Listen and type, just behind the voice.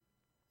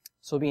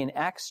So we'll be in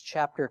Acts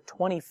chapter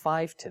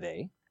 25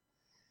 today,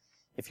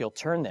 if you'll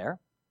turn there.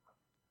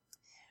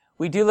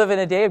 We do live in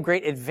a day of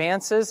great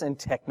advances in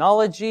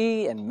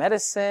technology and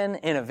medicine,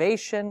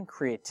 innovation,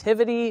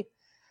 creativity.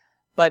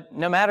 But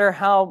no matter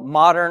how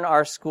modern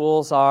our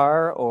schools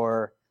are,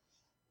 or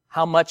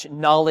how much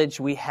knowledge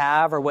we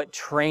have, or what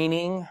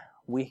training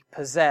we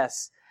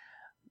possess,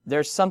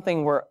 there's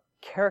something we're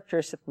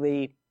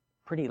characteristically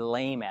pretty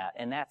lame at,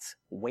 and that's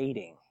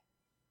waiting.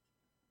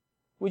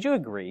 Would you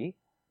agree?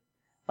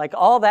 Like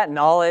all that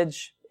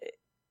knowledge,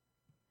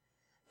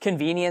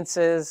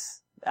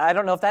 conveniences, I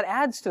don't know if that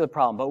adds to the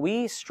problem, but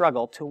we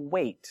struggle to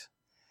wait.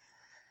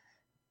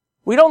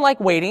 We don't like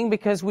waiting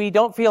because we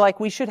don't feel like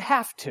we should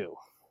have to.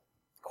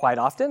 Quite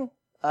often.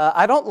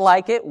 I don't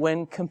like it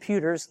when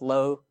computers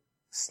load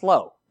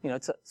slow.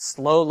 It's a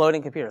slow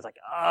loading computer. It's like,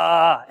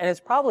 and it's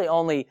probably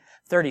only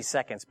 30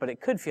 seconds, but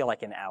it could feel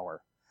like an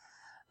hour.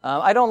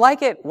 I don't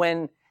like it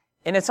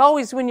and it's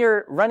always when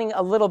you're running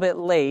a little bit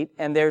late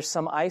and there's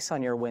some ice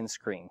on your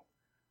windscreen.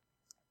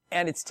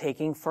 And it's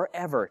taking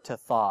forever to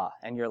thaw.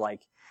 And you're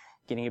like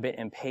getting a bit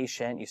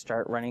impatient. You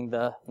start running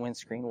the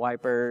windscreen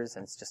wipers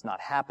and it's just not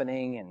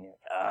happening. And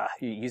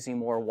you're using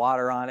more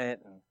water on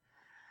it. And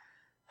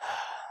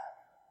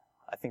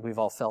I think we've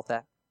all felt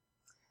that.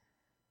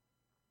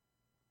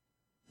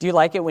 Do you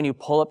like it when you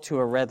pull up to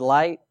a red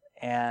light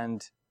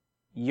and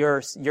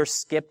you're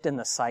skipped in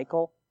the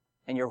cycle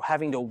and you're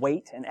having to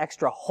wait an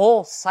extra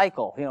whole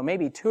cycle,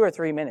 maybe 2 or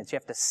 3 minutes. You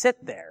have to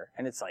sit there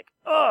and it's like,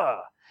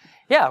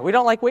 Yeah, we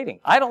don't like waiting.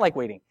 I don't like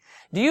waiting.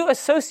 Do you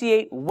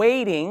associate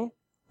waiting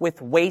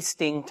with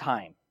wasting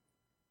time?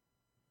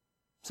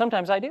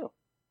 Sometimes I do.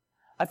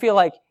 I feel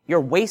like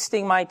you're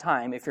wasting my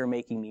time if you're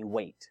making me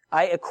wait.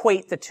 I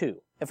equate the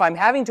two. If I'm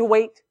having to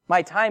wait,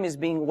 my time is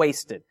being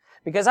wasted.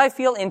 Because I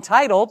feel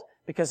entitled,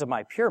 because of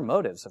my pure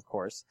motives, of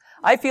course,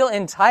 I feel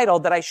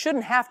entitled that I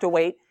shouldn't have to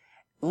wait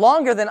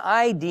longer than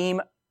I deem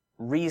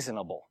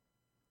reasonable.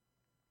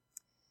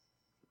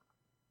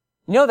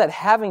 You know that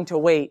having to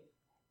wait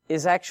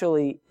is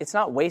actually, it's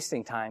not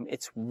wasting time,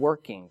 it's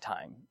working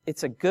time.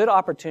 It's a good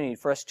opportunity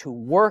for us to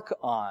work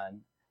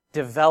on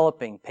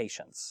developing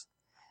patience.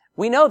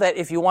 We know that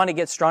if you want to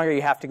get stronger,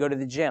 you have to go to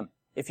the gym.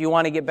 If you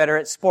want to get better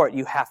at sport,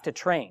 you have to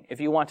train.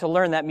 If you want to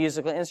learn that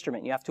musical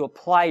instrument, you have to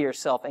apply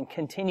yourself and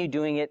continue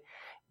doing it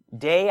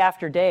day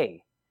after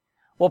day.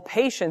 Well,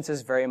 patience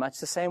is very much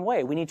the same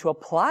way. We need to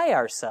apply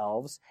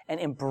ourselves and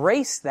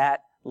embrace that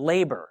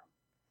labor.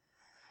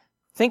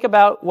 Think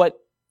about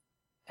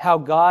how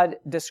God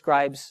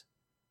describes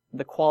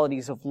the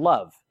qualities of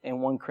love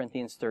in 1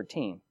 Corinthians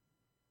 13.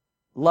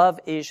 Love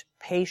is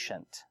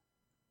patient.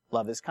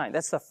 Love is kind.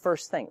 That's the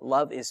first thing.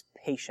 Love is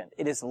patient.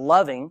 It is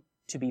loving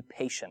to be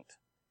patient.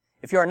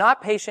 If you are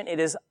not patient, it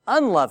is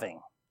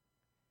unloving.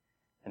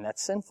 And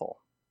that's sinful.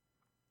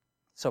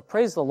 So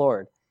praise the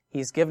Lord.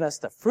 He's given us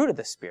the fruit of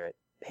the Spirit,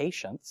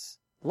 patience.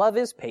 Love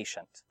is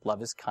patient.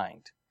 Love is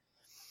kind.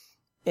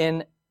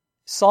 In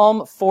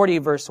Psalm 40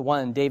 verse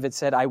 1, David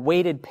said, I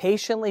waited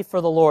patiently for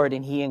the Lord,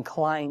 and he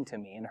inclined to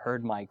me and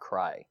heard my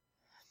cry.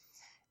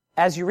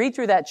 As you read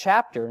through that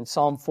chapter in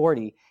Psalm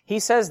 40, he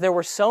says there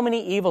were so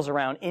many evils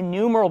around,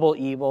 innumerable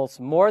evils,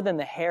 more than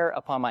the hair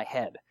upon my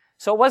head.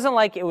 So it wasn't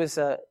like it was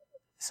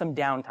some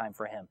downtime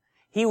for him.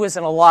 He was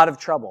in a lot of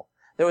trouble.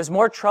 There was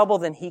more trouble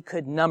than he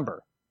could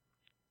number.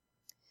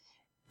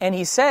 And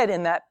he said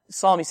in that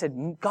psalm, he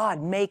said,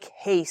 God, make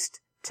haste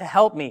to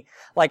help me.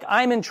 Like,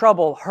 I'm in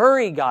trouble.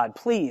 Hurry, God,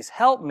 please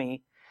help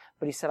me.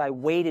 But he said, I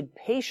waited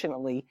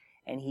patiently,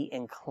 and he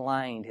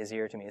inclined his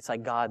ear to me. It's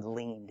like God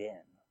leaned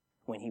in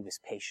when he was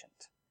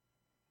patient.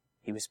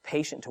 He was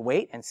patient to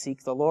wait and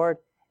seek the Lord,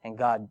 and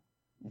God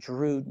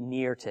drew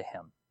near to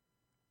him.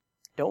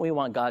 Don't we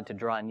want God to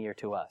draw near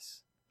to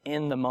us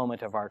in the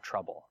moment of our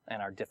trouble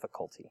and our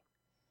difficulty?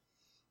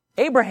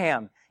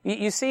 Abraham,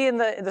 you see in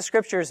the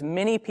scriptures,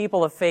 many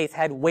people of faith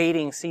had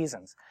waiting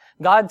seasons.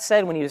 God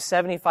said when he was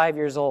 75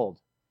 years old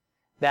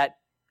that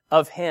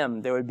of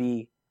him there would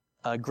be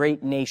a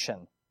great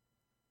nation,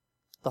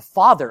 the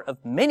father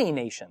of many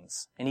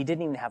nations, and he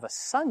didn't even have a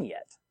son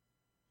yet.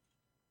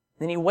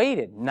 Then he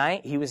waited.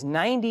 He was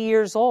 90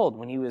 years old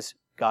when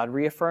God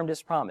reaffirmed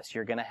his promise,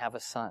 you're going to have a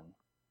son.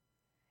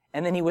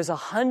 And then he was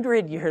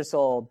 100 years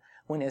old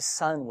when his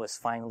son was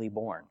finally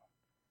born.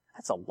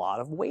 That's a lot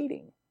of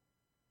waiting.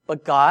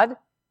 But God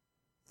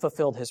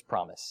fulfilled his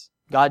promise.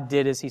 God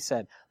did as he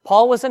said.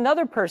 Paul was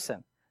another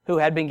person who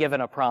had been given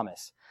a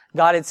promise.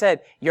 God had said,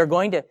 you're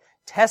going to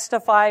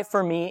testify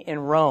for me in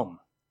Rome.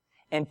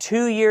 And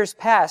 2 years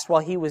passed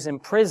while he was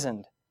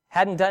imprisoned.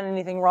 Hadn't done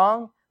anything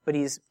wrong, but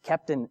he's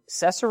kept in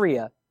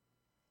Caesarea.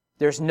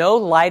 There's no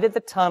light at the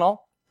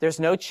tunnel. There's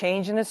no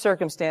change in his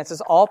circumstances.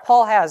 All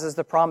Paul has is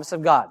the promise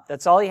of God.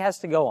 That's all he has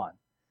to go on.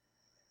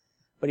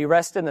 But he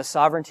rests in the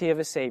sovereignty of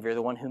his Savior,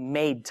 the one who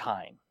made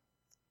time.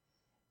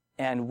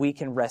 And we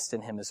can rest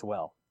in him as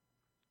well.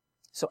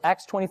 So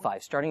Acts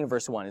 25, starting in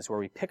verse 1, is where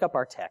we pick up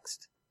our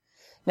text.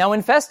 Now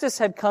when Festus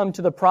had come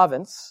to the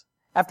province,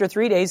 after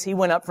 3 days he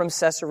went up from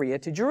Caesarea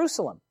to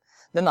Jerusalem.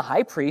 Then the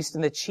high priest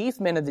and the chief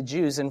men of the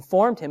Jews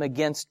informed him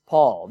against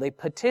Paul. They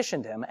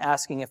petitioned him,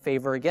 asking a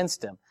favor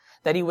against him,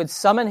 that he would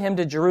summon him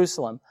to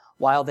Jerusalem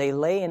while they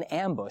lay in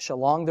ambush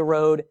along the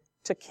road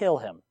to kill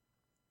him.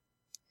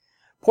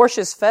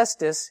 Porcius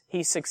Festus,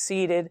 he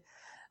succeeded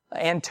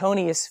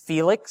Antonius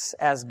Felix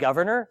as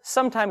governor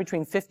sometime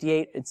between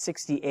 58 and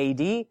 60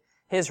 A.D.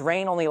 His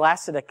reign only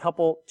lasted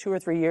 2 or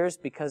 3 years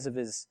because of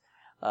his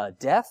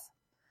death.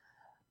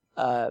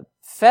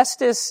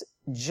 Festus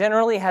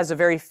generally has a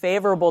very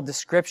favorable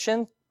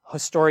description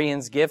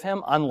historians give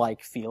him,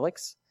 unlike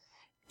Felix.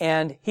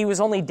 And he was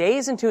only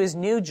days into his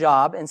new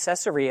job in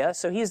Caesarea,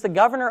 so he's the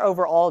governor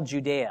over all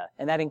Judea,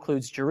 and that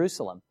includes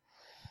Jerusalem.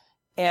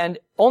 And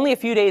only a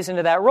few days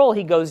into that role,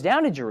 he goes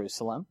down to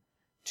Jerusalem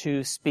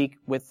to speak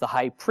with the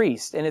high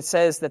priest. And it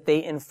says that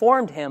they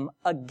informed him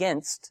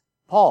against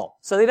Paul.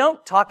 So they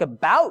don't talk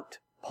about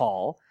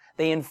Paul,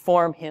 they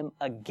inform him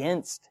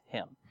against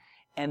him.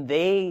 And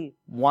they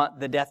want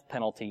the death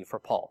penalty for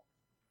Paul.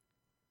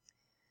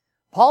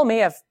 Paul may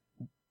have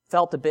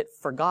felt a bit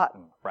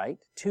forgotten, right?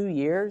 2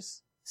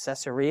 years,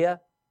 Caesarea.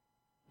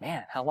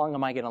 Man, how long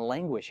am I going to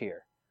languish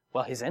here?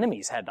 Well, his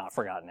enemies had not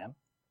forgotten him.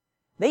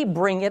 They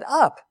bring it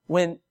up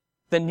when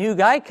the new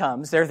guy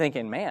comes. They're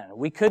thinking, man,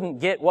 we couldn't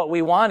get what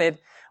we wanted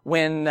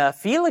when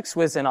Felix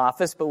was in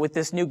office, but with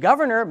this new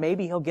governor,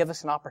 maybe he'll give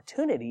us an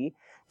opportunity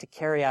to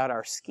carry out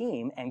our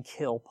scheme and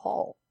kill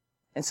Paul.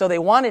 And so they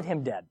wanted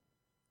him dead.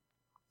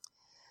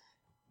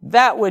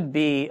 That would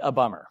be a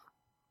bummer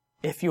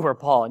if you were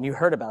Paul and you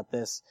heard about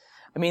this.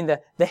 I mean,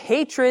 the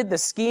hatred, the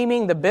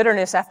scheming, the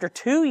bitterness after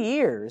 2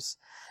 years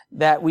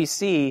that we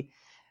see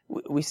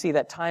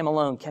that time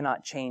alone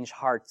cannot change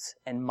hearts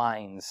and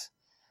minds.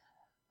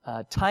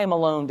 Time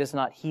alone does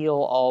not heal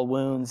all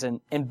wounds,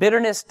 and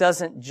bitterness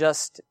doesn't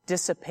just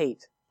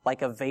dissipate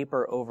like a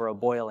vapor over a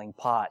boiling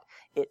pot.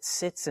 It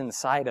sits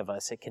inside of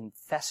us. It can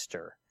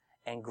fester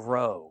and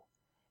grow.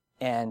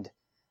 And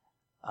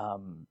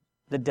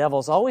the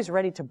devil's always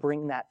ready to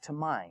bring that to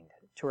mind,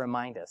 to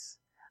remind us.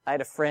 I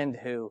had a friend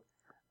who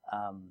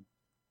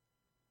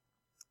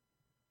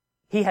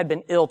he had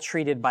been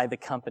ill-treated by the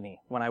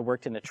company when I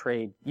worked in a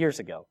trade years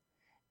ago.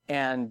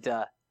 And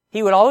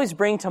he would always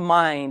bring to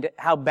mind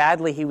how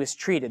badly he was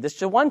treated. This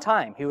is one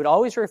time. He would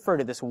always refer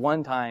to this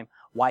one time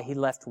why he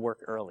left work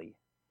early.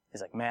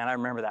 He's like, man, I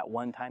remember that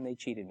one time they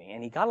cheated me.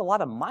 And he got a lot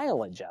of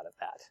mileage out of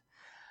that.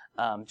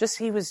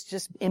 He was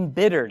just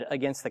embittered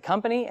against the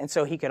company. And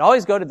so he could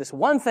always go to this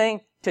one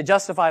thing to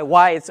justify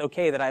why it's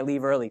okay that I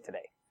leave early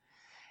today.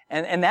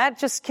 And that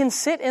just can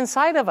sit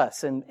inside of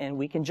us, and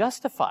we can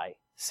justify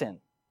sin.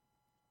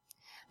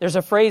 There's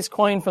a phrase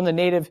coined from the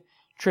Native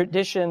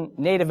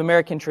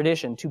American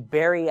tradition to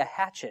bury a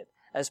hatchet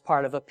as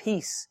part of a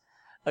peace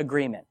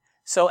agreement.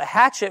 So a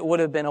hatchet would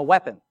have been a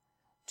weapon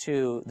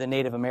to the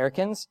Native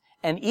Americans,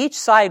 and each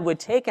side would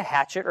take a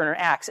hatchet or an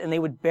axe and they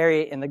would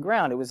bury it in the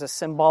ground. It was a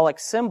symbolic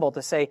symbol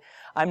to say,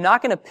 I'm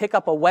not going to pick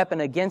up a weapon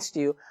against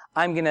you.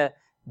 I'm going to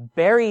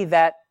bury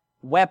that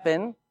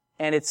weapon,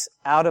 and it's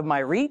out of my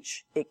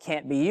reach. It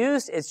can't be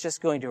used. It's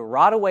just going to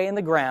rot away in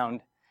the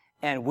ground,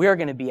 and we're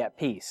going to be at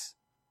peace.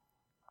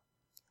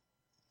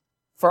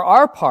 For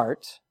our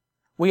part,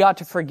 we ought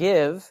to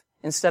forgive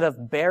instead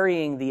of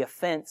burying the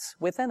offense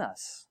within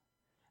us.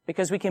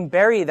 Because we can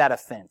bury that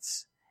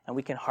offense, and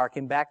we can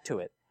hearken back to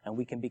it, and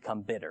we can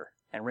become bitter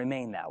and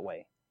remain that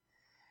way.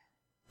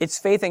 It's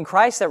faith in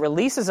Christ that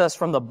releases us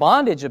from the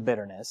bondage of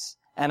bitterness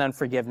and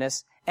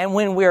unforgiveness, and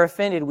when we're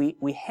offended,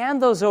 we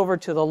hand those over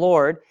to the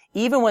Lord.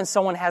 Even when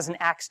someone has an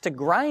axe to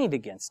grind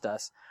against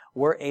us,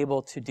 we're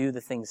able to do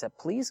the things that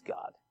please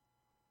God.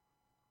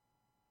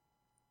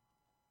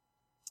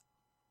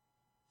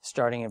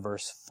 Starting in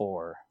verse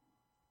 4.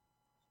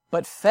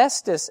 But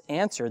Festus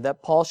answered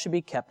that Paul should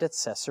be kept at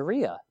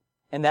Caesarea,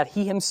 and that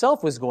he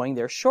himself was going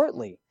there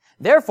shortly.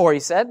 Therefore, he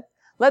said,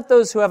 let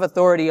those who have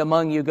authority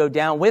among you go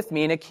down with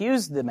me and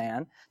accuse the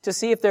man to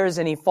see if there is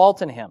any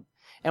fault in him.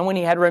 And when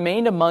he had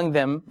remained among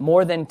them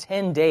more than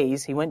 10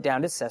 days, he went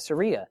down to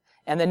Caesarea.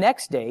 And the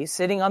next day,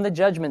 sitting on the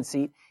judgment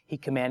seat, he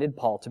commanded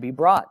Paul to be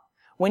brought.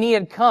 When he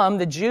had come,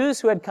 the Jews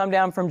who had come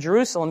down from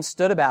Jerusalem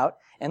stood about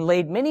and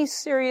laid many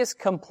serious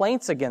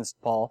complaints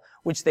against Paul,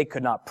 which they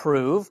could not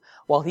prove,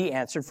 while he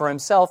answered for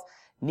himself,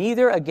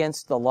 neither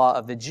against the law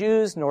of the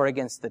Jews, nor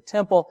against the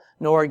temple,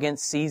 nor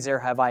against Caesar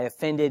have I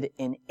offended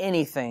in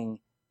anything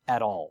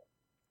at all.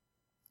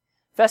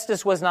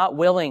 Festus was not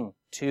willing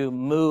to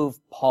move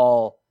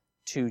Paul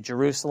to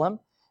Jerusalem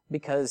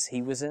because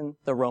he was in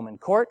the Roman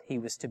court. He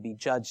was to be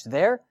judged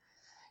there.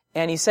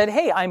 And he said,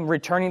 hey, I'm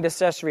returning to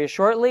Caesarea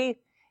shortly.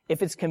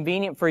 If it's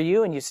convenient for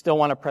you and you still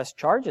want to press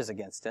charges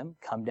against him,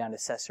 come down to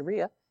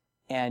Caesarea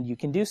and you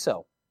can do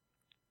so.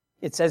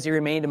 It says he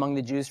remained among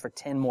the Jews for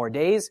 10 more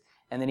days,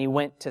 and then he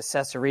went to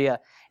Caesarea,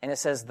 and it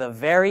says the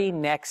very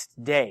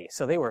next day.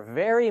 So they were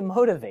very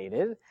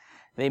motivated.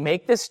 They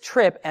make this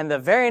trip, and the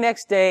very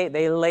next day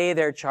they lay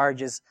their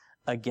charges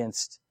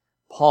against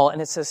Paul.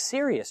 And it says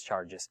serious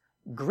charges,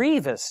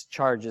 grievous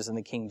charges in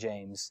the King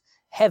James,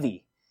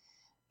 heavy,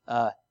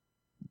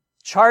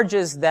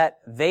 charges that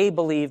they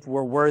believed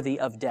were worthy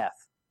of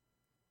death.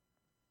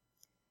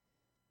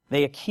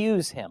 They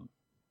accuse him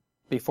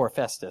before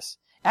Festus.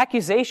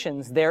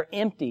 Accusations, they're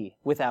empty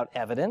without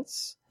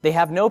evidence. They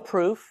have no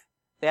proof.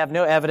 They have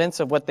no evidence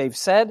of what they've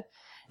said.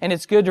 And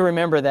it's good to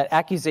remember that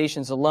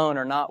accusations alone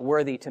are not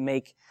worthy to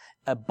make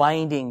a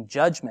binding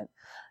judgment.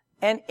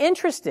 And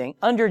interesting,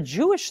 under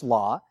Jewish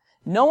law,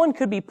 no one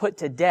could be put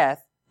to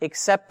death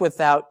except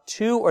without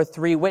 2 or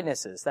 3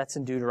 witnesses. That's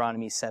in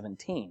Deuteronomy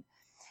 17.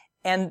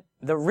 And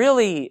the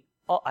really,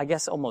 I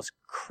guess, almost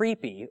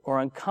creepy or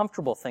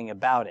uncomfortable thing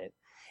about it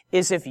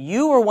is if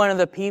you were one of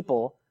the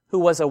people who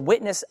was a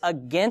witness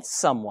against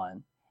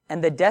someone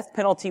and the death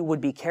penalty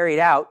would be carried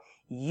out,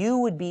 you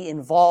would be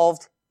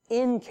involved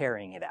in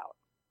carrying it out.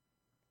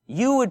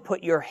 You would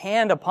put your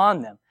hand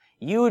upon them.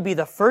 You would be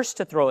the first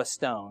to throw a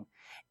stone.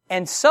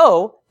 And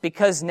so,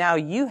 because now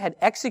you had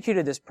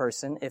executed this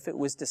person, if it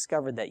was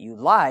discovered that you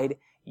lied,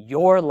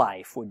 your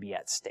life would be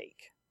at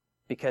stake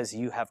because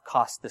you have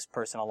cost this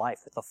person a life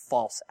with a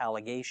false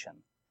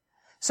allegation.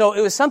 So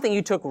it was something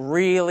you took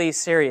really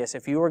serious.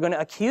 If you were going to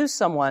accuse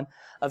someone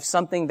of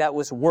something that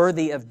was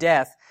worthy of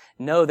death,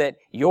 know that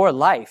your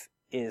life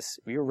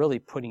you're really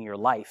putting your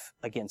life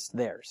against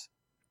theirs.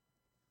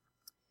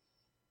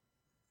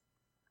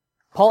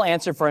 Paul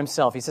answered for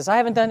himself. He says, I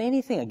haven't done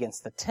anything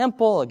against the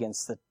temple,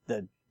 against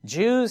the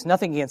Jews,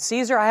 nothing against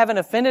Caesar. I haven't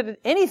offended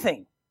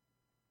anything.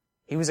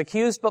 He was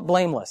accused but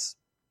blameless.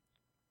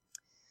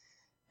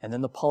 And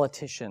then the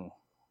politician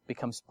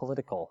becomes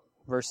political.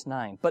 Verse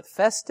 9. But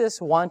Festus,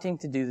 wanting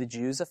to do the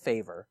Jews a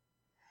favor,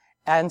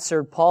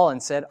 answered Paul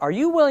and said, Are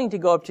you willing to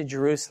go up to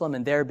Jerusalem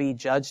and there be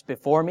judged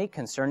before me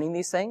concerning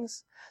these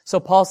things? So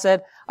Paul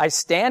said, I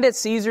stand at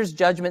Caesar's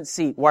judgment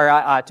seat where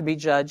I ought to be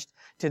judged.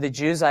 To the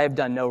Jews I have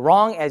done no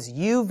wrong, as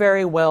you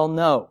very well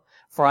know.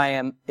 For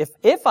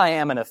if I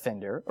am an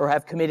offender or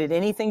have committed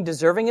anything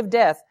deserving of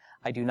death,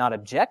 I do not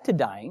object to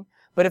dying.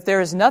 But if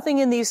there is nothing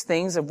in these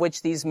things of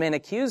which these men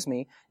accuse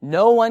me,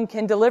 no one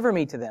can deliver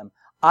me to them.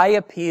 I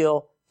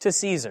appeal to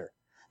Caesar.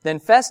 Then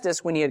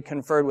Festus, when he had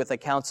conferred with the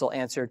council,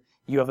 answered,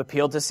 You have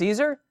appealed to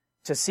Caesar?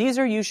 To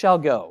Caesar you shall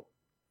go.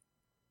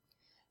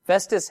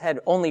 Festus had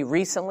only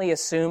recently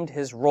assumed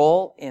his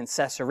role in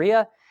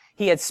Caesarea.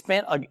 He had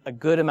spent a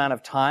good amount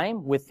of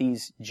time with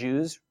these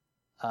Jews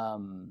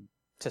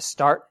to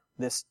start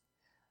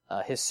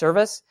his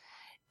service.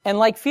 And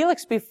like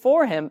Felix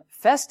before him,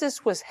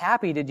 Festus was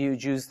happy to do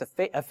Jews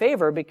a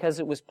favor because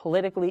it was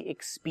politically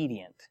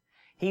expedient.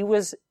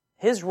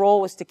 His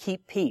role was to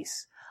keep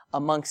peace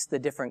amongst the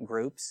different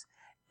groups.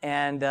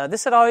 And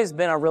this had always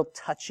been a real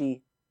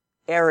touchy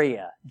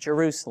area,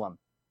 Jerusalem.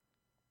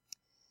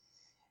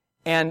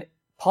 And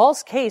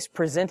Paul's case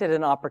presented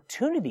an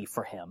opportunity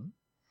for him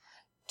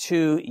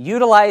to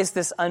utilize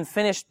this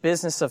unfinished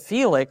business of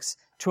Felix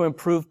to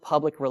improve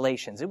public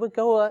relations. It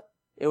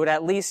would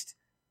at least,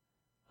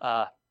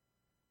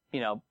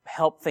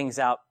 help things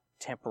out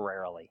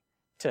temporarily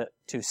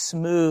to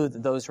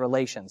smooth those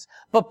relations.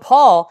 But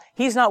Paul,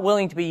 he's not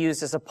willing to be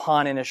used as a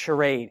pawn in a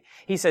charade.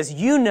 He says,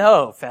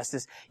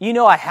 Festus,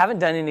 I haven't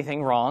done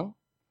anything wrong.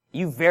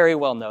 You very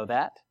well know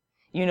that.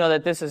 You know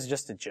that this is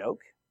just a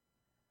joke.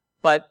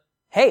 But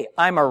hey,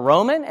 I'm a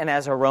Roman, and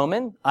as a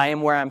Roman, I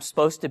am where I'm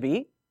supposed to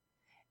be.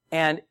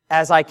 And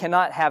as I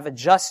cannot have a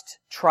just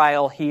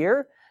trial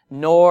here,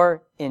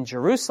 nor in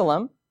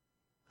Jerusalem,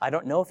 I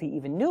don't know if he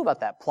even knew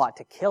about that plot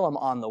to kill him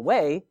on the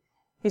way.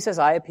 He says,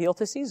 I appeal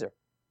to Caesar.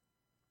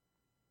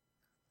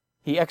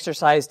 He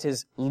exercised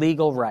his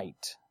legal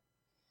right.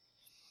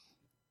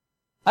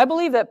 I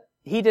believe that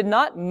he did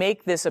not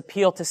make this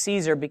appeal to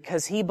Caesar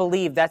because he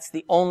believed that's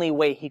the only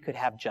way he could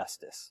have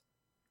justice.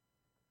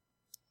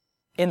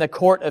 In the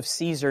court of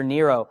Caesar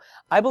Nero,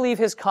 I believe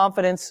his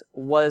confidence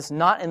was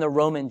not in the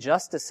Roman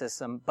justice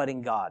system, but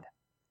in God.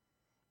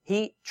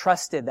 He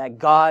trusted that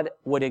God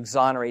would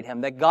exonerate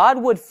him, that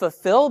God would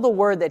fulfill the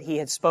word that he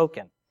had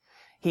spoken.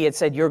 He had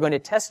said, You're going to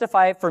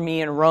testify for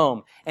me in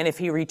Rome. And if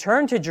he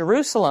returned to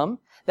Jerusalem,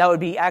 that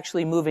would be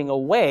actually moving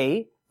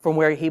away from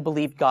where he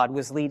believed God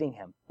was leading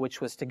him,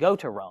 which was to go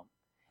to Rome.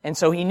 And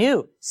so he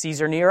knew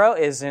Caesar Nero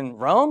is in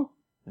Rome.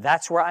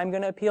 That's where I'm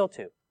going to appeal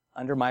to,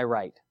 under my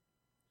right.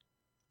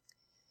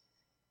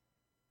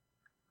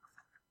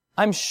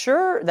 I'm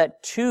sure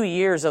that 2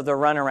 years of the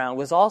runaround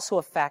was also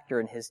a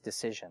factor in his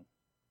decision.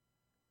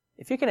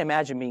 If you can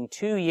imagine being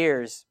 2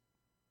 years,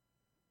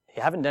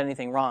 you haven't done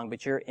anything wrong,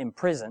 but you're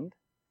imprisoned,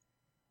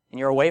 and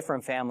you're away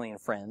from family and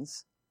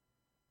friends,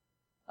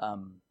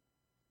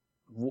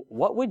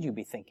 what would you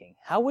be thinking?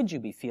 How would you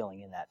be feeling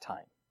in that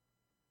time?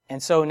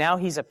 And so now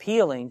he's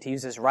appealing to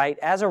use his right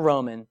as a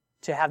Roman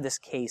to have this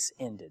case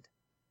ended.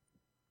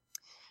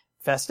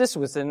 Festus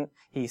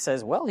he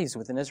says, he's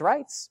within his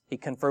rights. He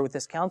conferred with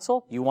his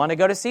council. You want to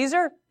go to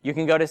Caesar? You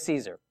can go to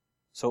Caesar.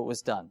 So it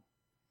was done.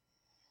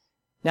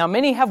 Now,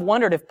 many have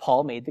wondered if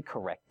Paul made the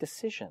correct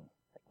decision.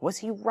 Was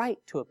he right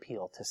to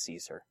appeal to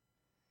Caesar?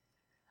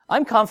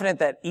 I'm confident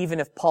that even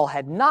if Paul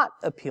had not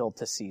appealed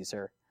to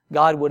Caesar,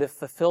 God would have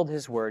fulfilled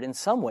his word in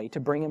some way to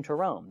bring him to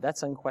Rome.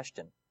 That's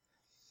unquestioned.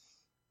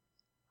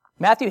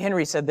 Matthew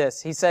Henry said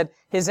this. He said,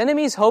 his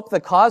enemies hoped the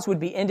cause would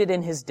be ended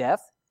in his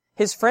death.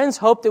 His friends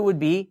hoped it would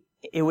be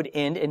it would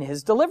end in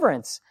his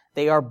deliverance.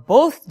 They are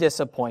both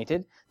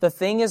disappointed. The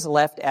thing is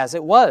left as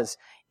it was.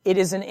 It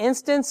is an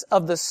instance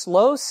of the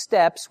slow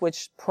steps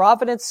which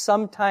providence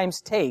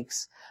sometimes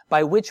takes,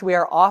 by which we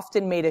are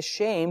often made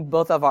ashamed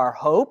both of our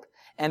hope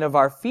and of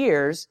our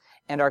fears,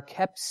 and are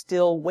kept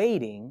still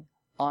waiting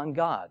on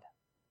God.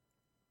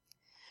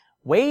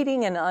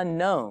 Waiting in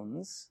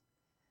unknowns,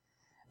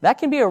 that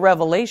can be a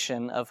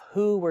revelation of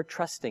who we're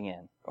trusting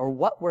in or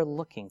what we're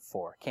looking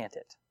for, can't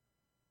it?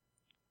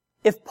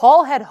 If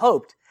Paul had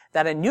hoped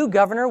that a new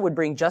governor would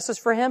bring justice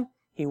for him,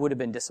 he would have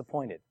been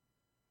disappointed.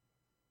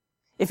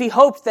 If he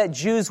hoped that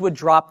Jews would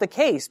drop the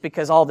case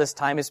because all this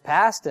time has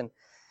passed, and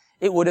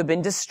it would have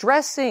been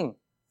distressing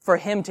for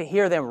him to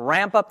hear them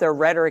ramp up their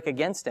rhetoric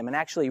against him and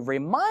actually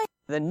remind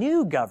the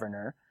new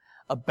governor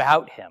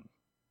about him,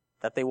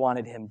 that they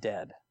wanted him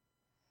dead.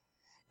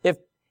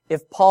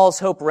 If Paul's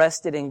hope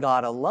rested in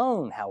God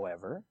alone,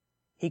 however,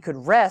 he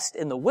could rest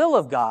in the will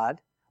of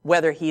God,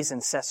 whether he's in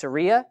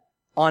Caesarea,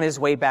 on his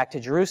way back to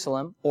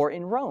Jerusalem, or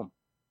in Rome,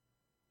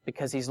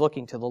 because he's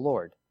looking to the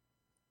Lord.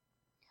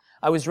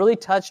 I was really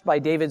touched by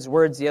David's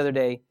words the other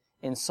day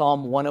in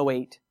Psalm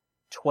 108,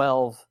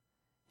 12,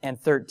 and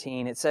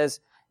 13. It says,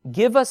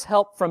 "Give us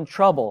help from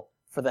trouble,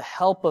 for the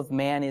help of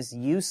man is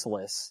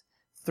useless.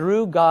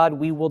 Through God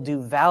we will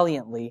do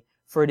valiantly,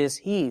 for it is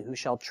He who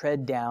shall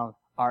tread down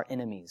our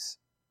enemies."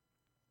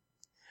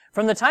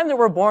 From the time that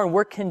we're born,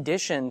 we're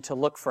conditioned to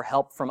look for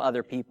help from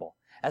other people.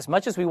 As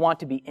much as we want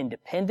to be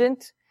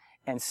independent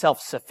and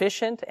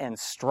self-sufficient and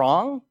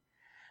strong,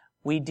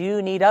 we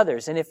do need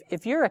others. And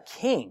if you're a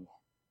king,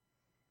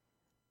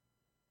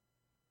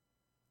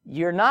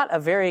 you're not a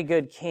very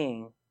good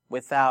king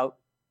without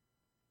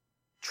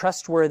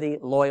trustworthy,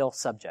 loyal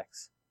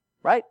subjects,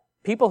 right?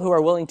 People who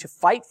are willing to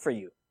fight for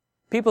you,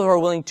 people who are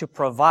willing to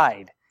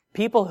provide,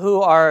 people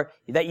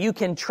that you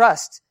can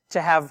trust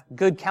to have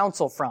good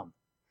counsel from.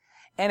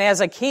 And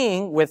as a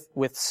king,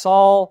 with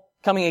Saul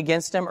coming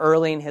against him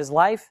early in his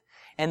life,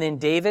 and then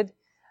David,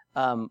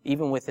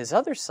 even with his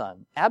other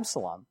son,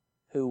 Absalom,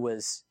 who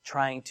was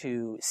trying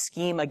to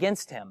scheme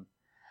against him,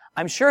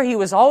 I'm sure he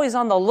was always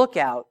on the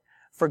lookout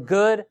for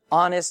good,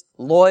 honest,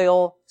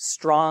 loyal,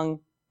 strong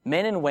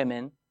men and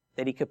women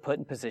that he could put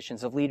in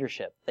positions of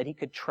leadership, that he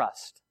could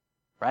trust,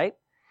 right?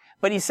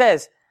 But he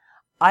says,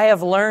 "I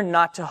have learned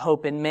not to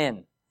hope in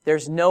men."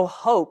 There's no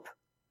hope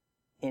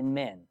in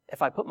men.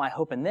 If I put my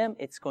hope in them,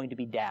 it's going to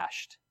be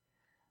dashed.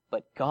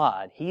 But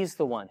God, He's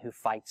the one who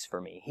fights for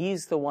me.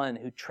 He's the one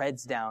who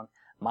treads down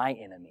my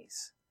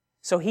enemies.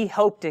 So he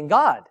hoped in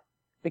God,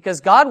 because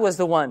God was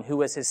the one who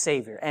was his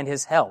Savior and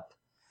his help.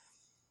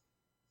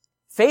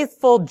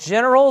 Faithful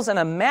generals and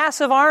a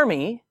massive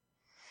army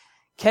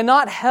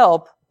cannot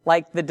help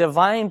like the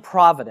divine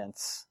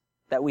providence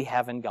that we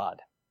have in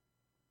God.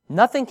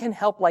 Nothing can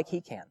help like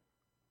He can.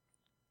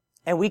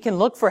 And we can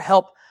look for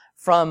help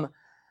from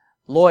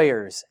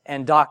lawyers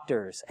and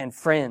doctors and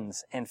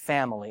friends and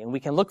family. And we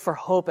can look for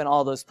hope in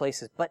all those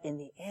places. But in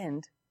the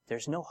end,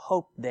 there's no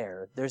hope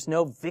there. There's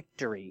no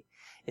victory.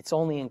 It's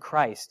only in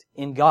Christ,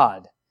 in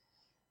God,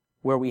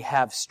 where we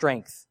have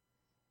strength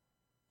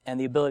and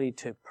the ability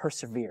to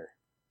persevere.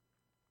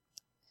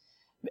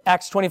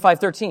 Acts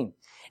 25:13.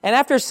 "And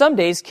after some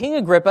days, King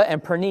Agrippa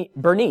and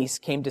Bernice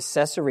came to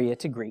Caesarea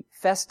to greet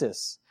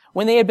Festus.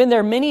 When they had been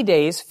there many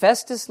days,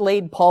 Festus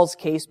laid Paul's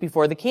case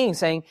before the king,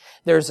 saying,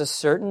 'There's a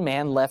certain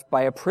man left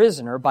by a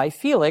prisoner, by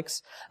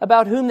Felix,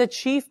 about whom the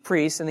chief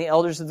priests and the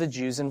elders of the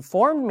Jews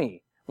informed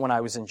me when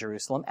I was in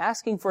Jerusalem,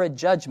 asking for a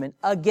judgment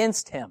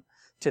against him.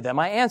 To them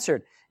I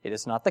answered, it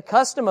is not the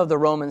custom of the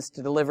Romans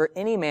to deliver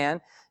any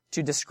man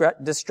to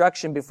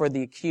destruction before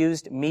the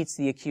accused meets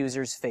the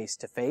accusers face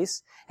to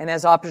face, and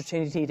has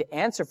opportunity to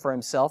answer for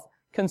himself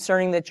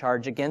concerning the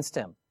charge against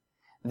him.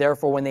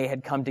 Therefore, when they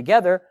had come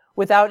together,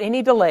 without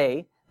any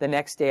delay, the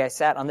next day I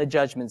sat on the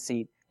judgment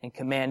seat and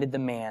commanded the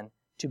man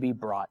to be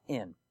brought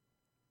in."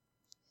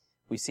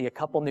 We see a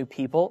couple new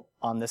people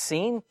on the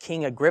scene.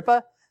 King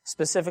Agrippa,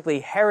 specifically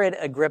Herod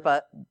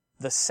Agrippa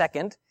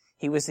II.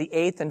 He was the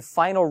 8th and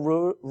final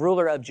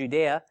ruler of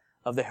Judea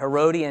of the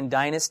Herodian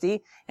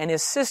dynasty, and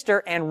his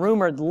sister and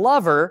rumored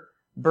lover,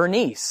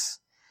 Bernice.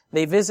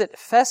 They visit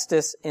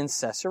Festus in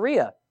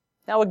Caesarea.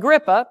 Now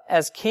Agrippa,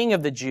 as king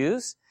of the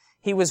Jews,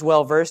 he was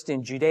well versed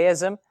in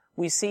Judaism.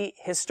 We see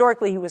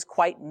historically he was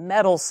quite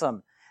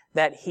meddlesome,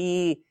 that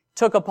he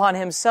took upon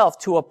himself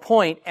to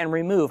appoint and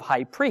remove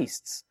high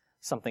priests,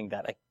 something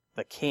that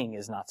the king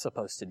is not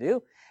supposed to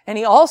do. And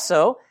he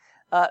also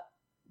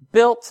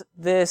built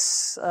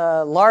this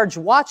large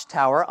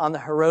watchtower on the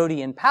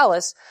Herodian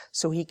palace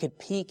so he could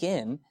peek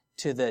in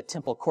to the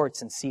temple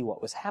courts and see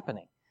what was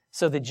happening.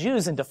 So the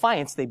Jews, in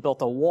defiance, they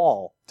built a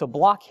wall to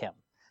block him.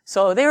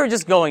 So they were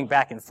just going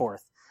back and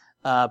forth.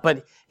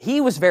 But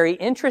he was very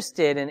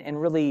interested in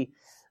really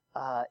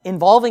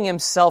involving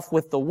himself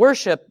with the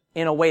worship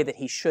in a way that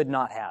he should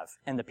not have,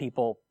 and the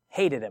people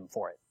hated him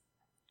for it.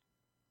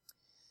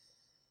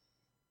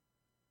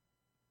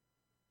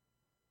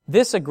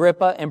 This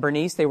Agrippa and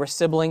Bernice, they were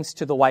siblings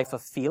to the wife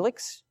of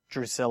Felix,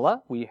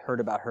 Drusilla. We heard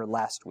about her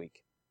last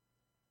week.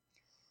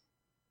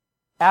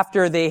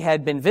 after they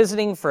had been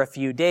visiting for a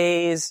few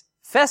days,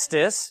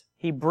 Festus,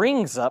 he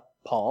brings up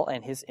Paul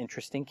and his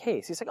interesting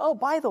case. He's like, oh,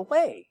 by the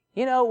way,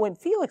 when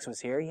Felix was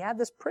here, he had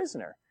this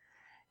prisoner.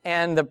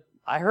 And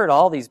I heard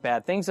all these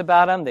bad things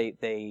about him.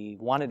 They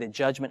wanted a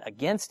judgment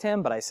against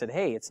him, but I said,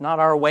 hey, it's not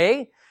our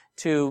way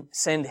to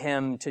send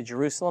him to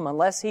Jerusalem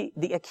unless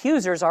the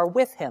accusers are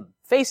with him,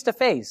 face to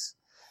face.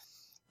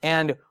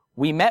 And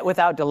we met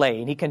without delay.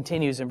 And he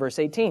continues in verse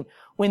 18.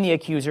 When the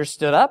accusers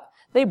stood up,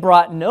 they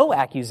brought no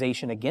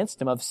accusation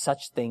against him of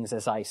such things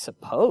as I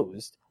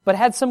supposed, but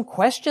had some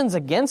questions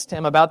against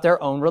him about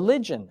their own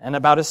religion and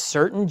about a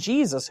certain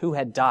Jesus who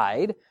had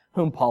died,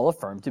 whom Paul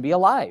affirmed to be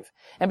alive.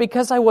 And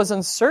because I was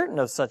uncertain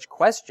of such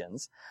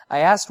questions, I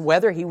asked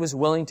whether he was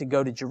willing to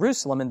go to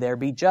Jerusalem and there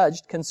be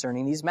judged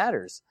concerning these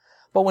matters.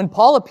 But when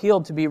Paul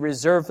appealed to be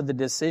reserved for the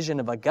decision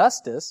of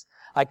Augustus,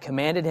 I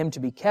commanded him to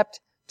be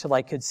kept till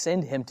I could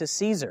send him to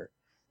Caesar.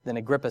 Then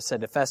Agrippa said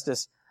to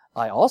Festus,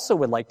 I also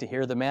would like to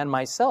hear the man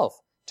myself.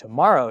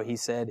 Tomorrow, he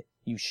said,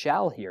 you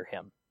shall hear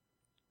him.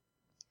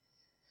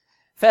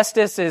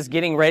 Festus is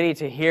getting ready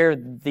to hear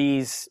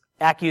these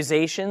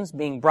accusations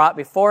being brought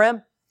before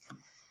him.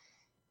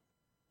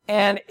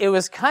 And it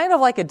was kind of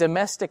like a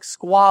domestic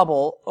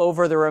squabble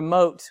over the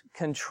remote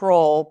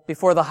control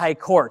before the high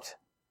court.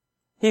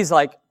 He's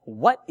like,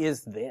 what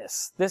is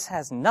this? This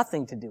has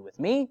nothing to do with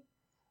me.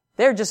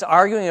 They're just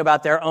arguing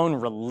about their own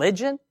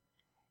religion.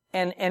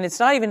 And it's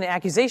not even an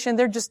accusation.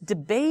 They're just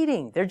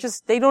debating.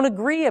 They don't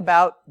agree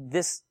about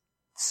this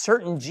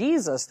certain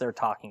Jesus they're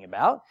talking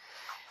about.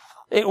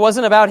 It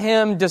wasn't about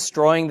him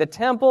destroying the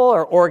temple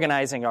or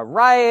organizing a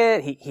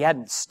riot. He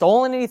hadn't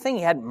stolen anything.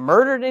 He hadn't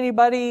murdered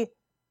anybody.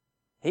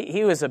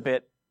 He was a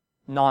bit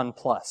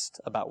nonplussed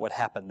about what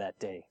happened that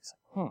day. He's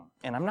like,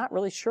 and I'm not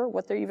really sure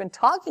what they're even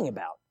talking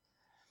about.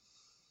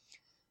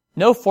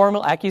 No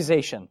formal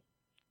accusation.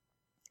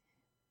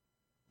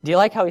 Do you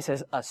like how he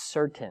says, a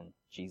certain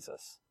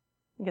Jesus?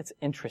 I think it's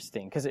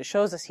interesting because it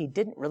shows us he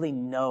didn't really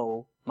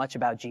know much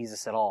about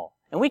Jesus at all.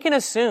 And we can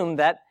assume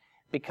that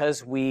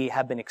because we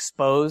have been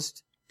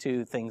exposed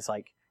to things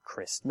like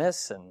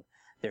Christmas and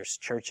there's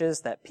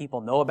churches that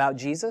people know about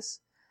Jesus.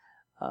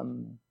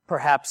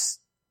 Perhaps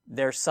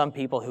there's some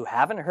people who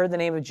haven't heard the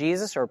name of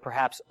Jesus or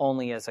perhaps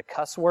only as a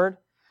cuss word.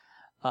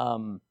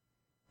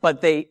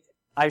 But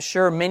I'm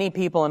sure many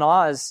people in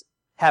Oz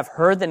have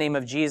heard the name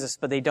of Jesus,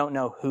 but they don't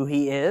know who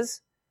he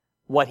is,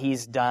 what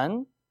he's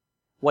done,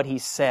 what he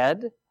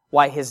said,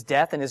 why his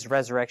death and his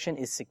resurrection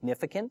is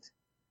significant.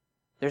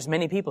 There's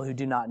many people who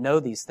do not know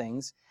these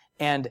things.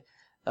 And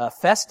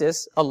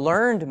Festus, a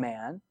learned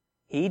man,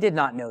 he did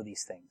not know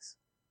these things.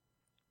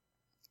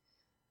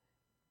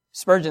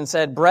 Spurgeon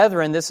said,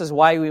 brethren, this is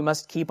why we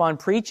must keep on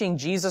preaching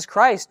Jesus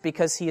Christ,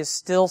 because he is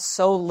still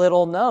so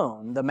little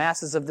known. The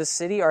masses of this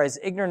city are as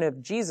ignorant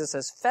of Jesus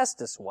as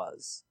Festus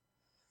was.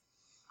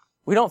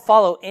 We don't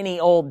follow any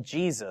old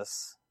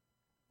Jesus.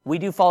 We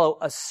do follow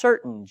a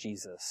certain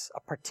Jesus, a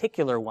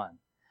particular one.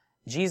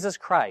 Jesus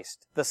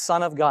Christ, the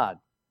Son of God,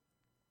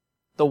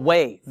 the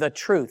way, the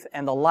truth,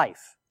 and the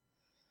life.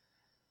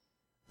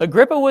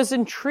 Agrippa was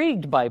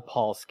intrigued by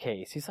Paul's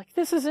case. He's like,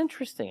 this is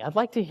interesting. I'd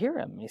like to hear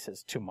him. He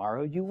says,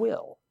 tomorrow you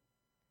will.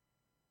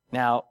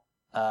 Now,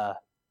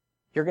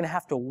 you're going to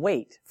have to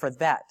wait for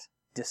that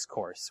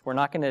discourse. We're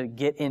not going to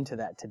get into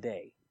that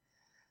today.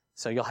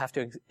 So you'll have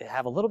to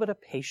have a little bit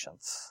of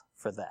patience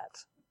for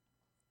that.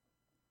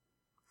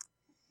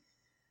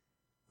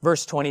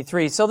 Verse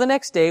 23, so the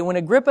next day, when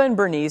Agrippa and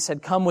Bernice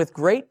had come with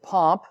great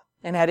pomp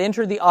and had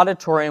entered the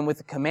auditorium with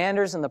the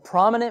commanders and the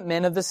prominent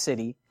men of the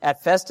city,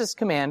 at Festus'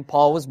 command,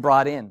 Paul was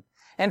brought in.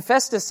 And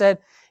Festus said,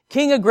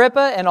 King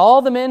Agrippa and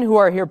all the men who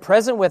are here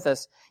present with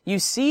us, you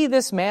see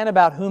this man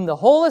about whom the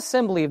whole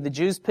assembly of the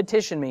Jews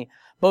petitioned me,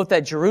 both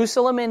at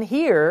Jerusalem and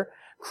here,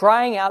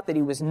 crying out that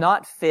he was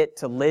not fit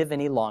to live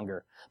any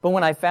longer. But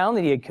when I found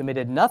that he had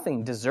committed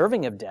nothing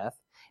deserving of death,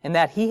 and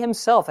that he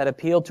himself had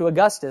appealed to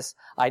Augustus,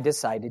 I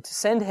decided to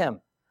send him.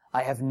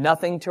 I have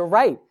nothing to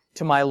write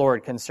to my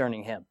Lord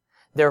concerning him.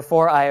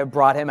 Therefore I have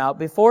brought him out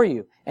before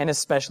you, and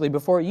especially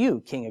before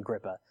you, King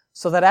Agrippa,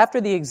 so that after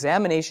the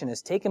examination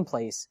has taken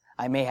place,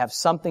 I may have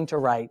something to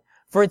write.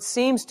 For it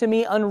seems to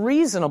me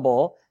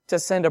unreasonable to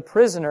send a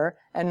prisoner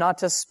and not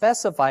to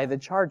specify the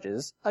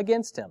charges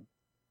against him.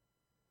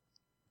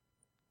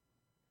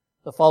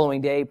 The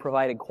following day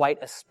provided quite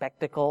a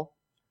spectacle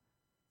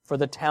for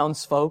the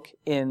townsfolk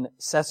in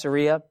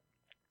Caesarea.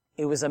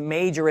 It was a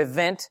major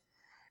event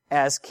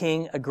as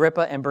King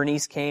Agrippa and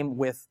Bernice came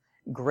with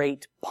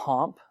great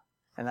pomp.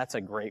 And that's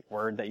a great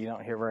word that you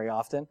don't hear very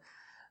often.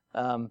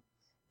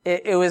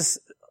 It was,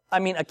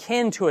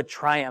 akin to a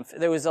triumph.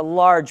 There was a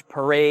large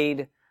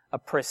parade, a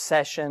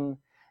procession.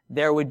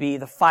 There would be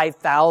the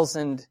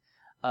 5,000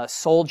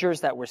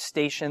 soldiers that were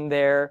stationed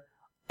there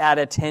at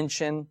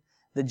attention.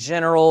 The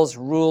generals,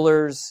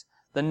 rulers,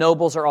 the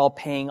nobles are all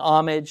paying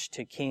homage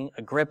to King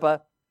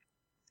Agrippa.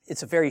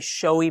 It's a very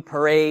showy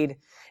parade,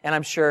 and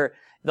I'm sure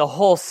the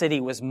whole city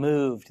was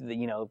moved.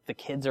 The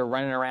kids are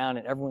running around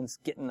and everyone's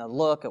getting a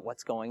look at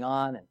what's going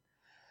on.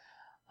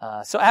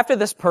 So after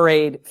this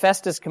parade,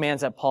 Festus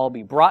commands that Paul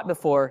be brought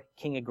before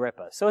King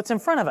Agrippa. So it's in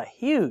front of a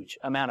huge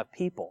amount of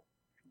people.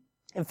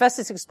 And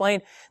Festus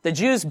explained the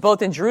Jews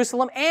both in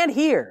Jerusalem and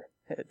here,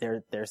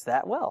 there's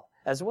that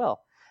as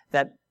well,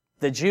 that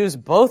the Jews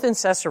both in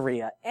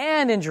Caesarea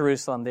and in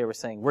Jerusalem, they were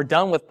saying, we're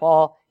done with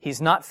Paul,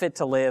 he's not fit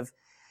to live.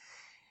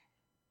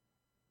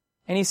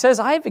 And he says,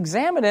 I've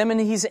examined him and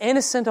he's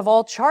innocent of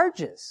all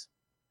charges.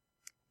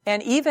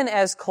 And even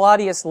as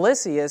Claudius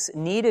Lysias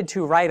needed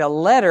to write a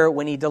letter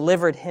when he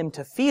delivered him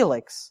to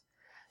Felix,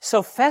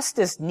 so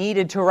Festus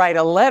needed to write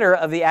a letter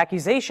of the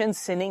accusation,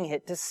 sending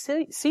it to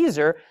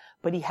Caesar,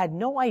 but he had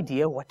no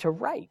idea what to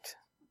write.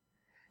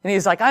 And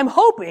he's like, I'm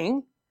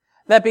hoping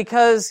that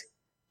because,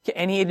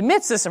 and he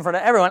admits this in front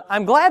of everyone,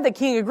 I'm glad that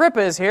King Agrippa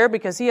is here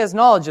because he has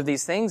knowledge of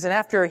these things, and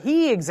after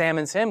he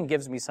examines him,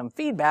 gives me some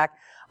feedback,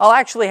 I'll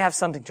actually have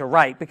something to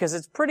write, because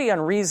it's pretty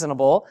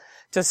unreasonable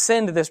to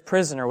send this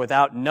prisoner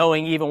without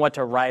knowing even what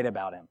to write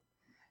about him.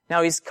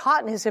 Now, he's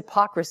caught in his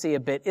hypocrisy a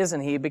bit,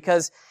 isn't he?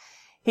 Because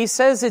he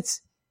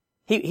says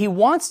he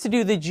wants to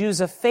do the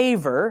Jews a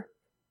favor.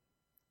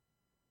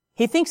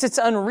 He thinks it's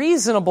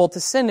unreasonable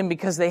to send him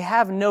because they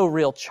have no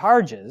real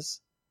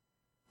charges,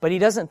 but he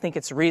doesn't think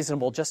it's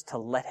reasonable just to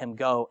let him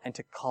go and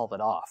to call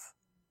it off.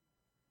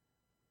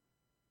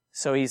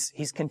 So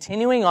he's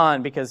continuing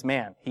on because,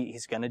 man,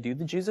 he's going to do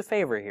the Jews a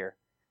favor here.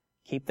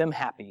 Keep them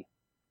happy.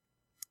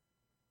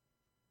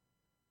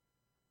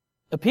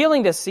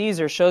 Appealing to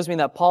Caesar shows me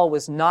that Paul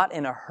was not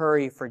in a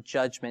hurry for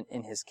judgment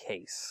in his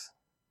case.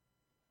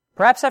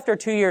 Perhaps after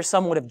 2 years,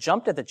 some would have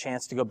jumped at the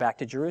chance to go back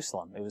to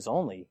Jerusalem. It was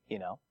only,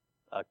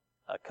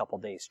 a couple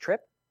days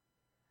trip.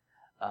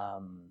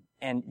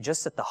 And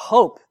just at the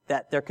hope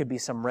that there could be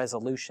some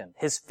resolution.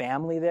 His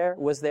family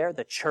was there.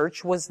 The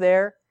church was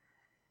there.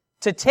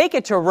 To take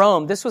it to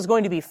Rome, this was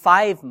going to be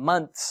 5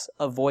 months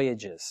of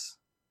voyages.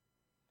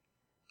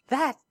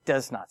 That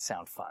does not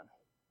sound fun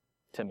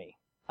to me.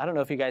 I don't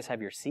know if you guys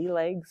have your sea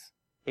legs.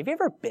 Have you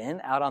ever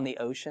been out on the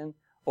ocean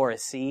or a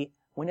sea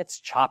when it's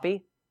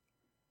choppy?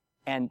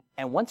 And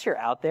once you're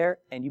out there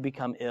and you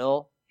become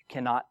ill, you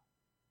cannot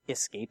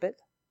escape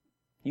it.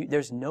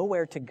 There's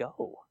nowhere to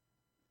go.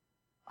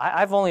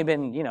 I've only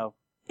been,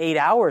 8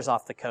 hours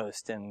off the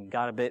coast and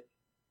got a bit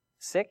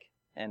sick,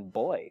 and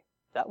boy,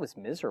 that was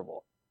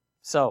miserable.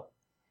 So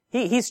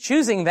he's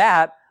choosing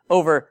that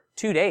over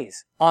 2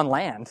 days on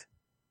land,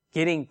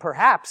 getting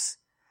perhaps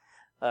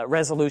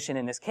resolution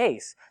in his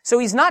case. So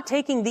he's not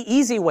taking the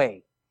easy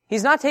way.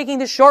 He's not taking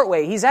the short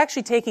way. He's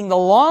actually taking the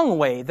long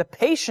way, the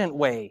patient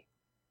way.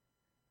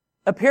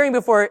 Appearing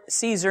before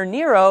Caesar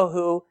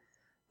Nero,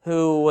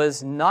 who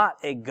was not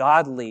a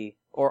godly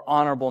or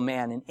honorable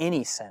man in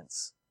any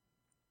sense.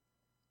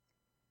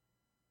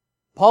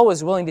 Paul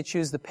was willing to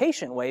choose the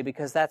patient way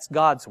because that's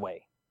God's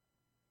way.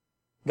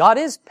 God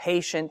is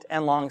patient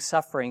and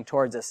long-suffering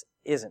towards us,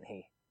 isn't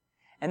he?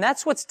 And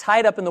that's what's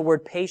tied up in the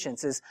word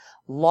patience, is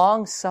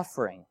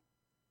long-suffering.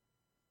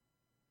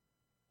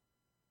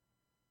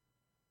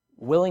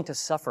 Willing to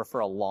suffer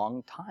for a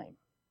long time.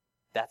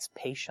 That's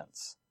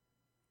patience.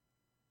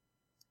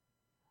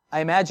 I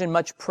imagine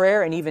much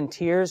prayer and even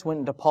tears went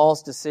into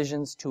Paul's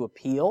decisions to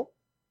appeal.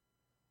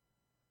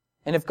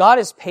 And if God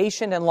is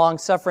patient and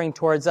long-suffering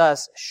towards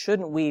us,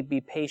 shouldn't we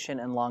be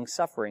patient and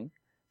long-suffering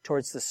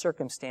towards the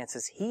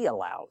circumstances he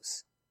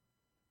allows?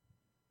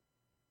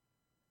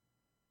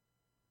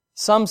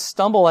 Some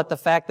stumble at the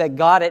fact that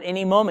God at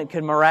any moment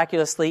could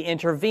miraculously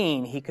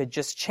intervene. He could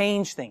just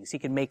change things. He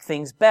could make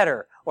things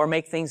better or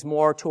make things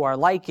more to our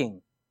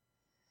liking.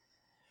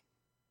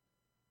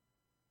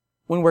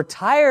 When we're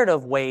tired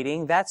of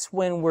waiting, that's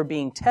when we're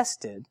being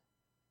tested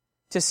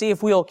to see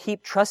if we'll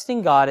keep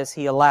trusting God as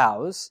he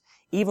allows,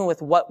 even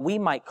with what we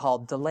might call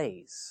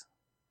delays.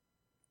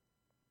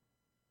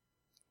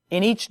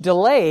 In each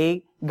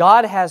delay,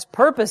 God has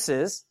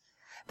purposes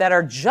that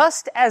are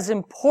just as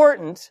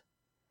important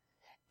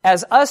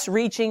as us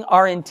reaching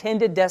our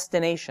intended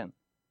destination.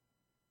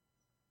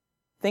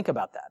 Think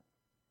about that.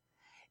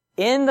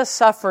 In the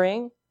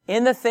suffering,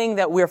 in the thing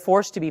that we're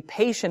forced to be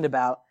patient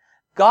about,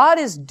 God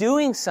is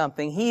doing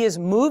something. He is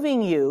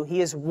moving you.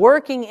 He is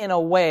working in a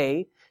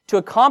way to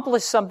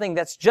accomplish something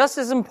that's just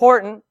as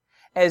important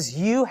as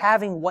you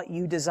having what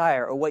you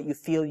desire or what you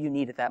feel you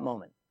need at that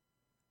moment.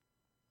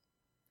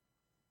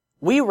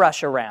 We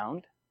rush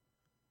around,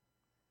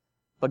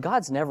 but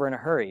God's never in a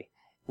hurry.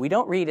 We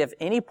don't read of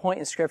any point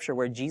in Scripture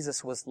where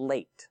Jesus was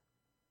late.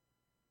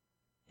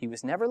 He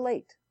was never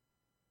late.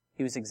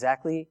 He was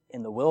exactly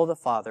in the will of the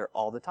Father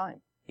all the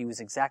time. He was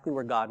exactly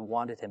where God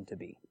wanted him to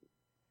be.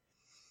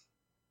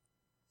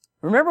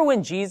 Remember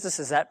when Jesus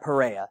is at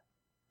Perea,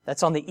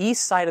 that's on the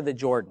east side of the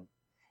Jordan,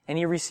 and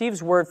he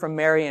receives word from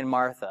Mary and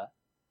Martha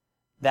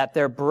that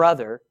their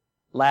brother,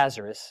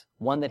 Lazarus,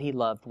 one that he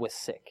loved, was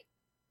sick.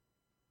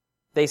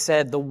 They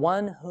said, the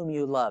one whom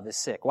you love is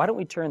sick. Why don't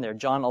we turn there?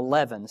 John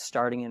 11,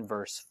 starting in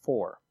verse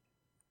 4.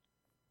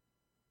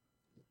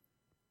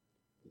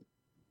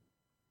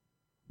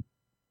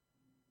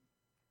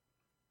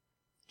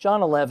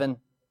 John 11,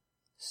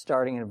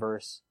 starting in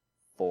verse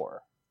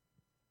 4.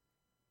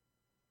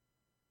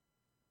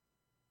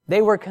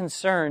 They were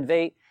concerned.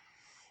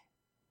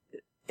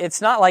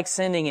 It's not like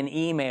sending an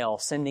email,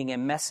 sending a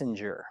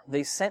messenger.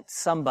 They sent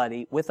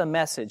somebody with a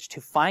message to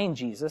find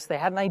Jesus. They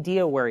had an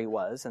idea where he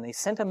was, and they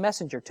sent a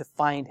messenger to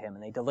find him,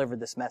 and they delivered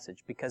this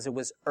message because it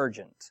was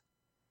urgent.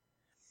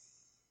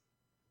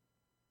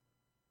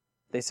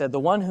 They said, "The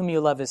one whom you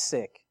love is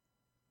sick."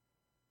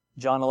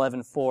 John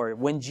 11:4.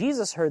 When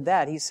Jesus heard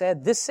that, he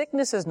said, "This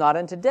sickness is not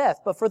unto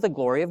death, but for the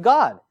glory of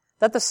God,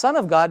 that the Son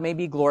of God may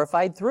be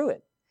glorified through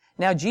it."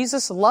 Now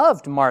Jesus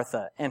loved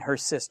Martha and her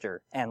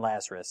sister and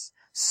Lazarus.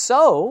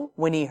 So,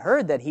 when he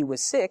heard that he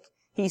was sick,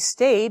 he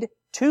stayed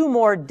 2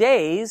 more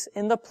days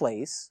in the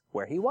place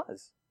where he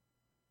was.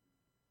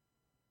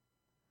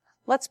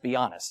 Let's be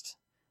honest.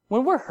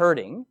 When we're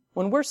hurting,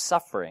 when we're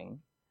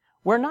suffering,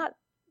 we're not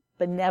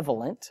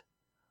benevolent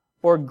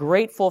or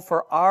grateful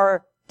for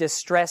our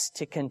distress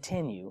to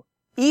continue,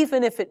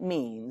 even if it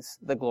means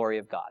the glory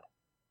of God.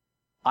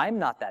 I'm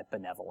not that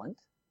benevolent.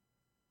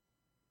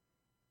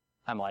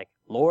 I'm like,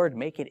 "Lord,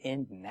 make it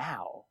end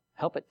now.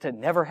 Help it to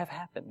never have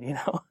happened,"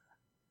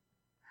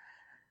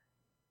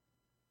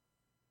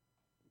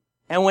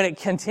 And when it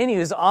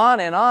continues on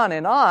and on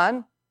and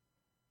on,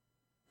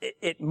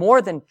 it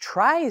more than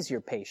tries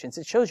your patience.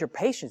 It shows your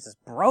patience is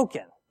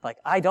broken. Like,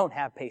 I don't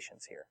have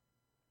patience here.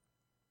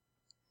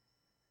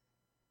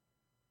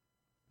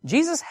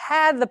 Jesus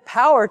had the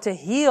power to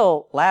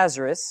heal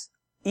Lazarus,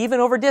 even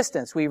over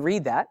distance. We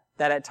read that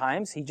at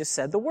times he just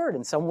said the word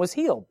and someone was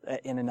healed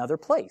in another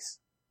place.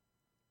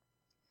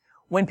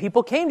 When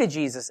people came to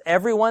Jesus,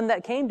 everyone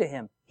that came to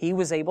him, he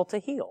was able to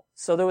heal.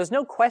 So there was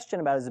no question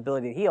about his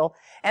ability to heal.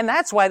 And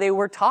that's why they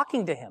were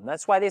talking to him.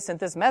 That's why they sent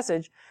this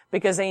message,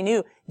 because they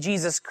knew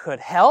Jesus could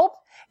help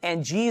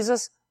and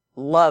Jesus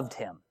loved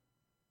him.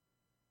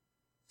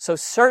 So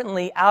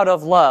certainly out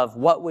of love,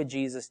 what would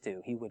Jesus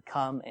do? He would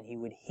come and he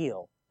would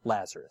heal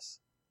Lazarus.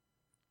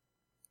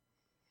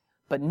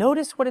 But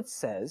notice what it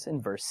says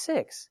in verse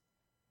 6.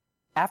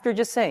 After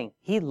just saying,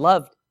 he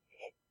loved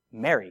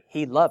Mary,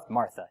 he loved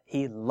Martha,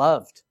 he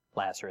loved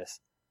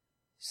Lazarus.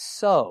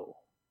 So,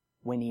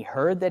 when he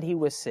heard that he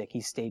was sick,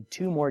 he stayed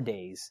 2 more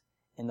days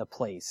in the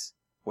place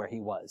where he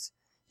was.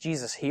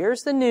 Jesus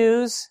hears the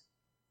news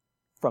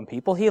from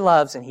people he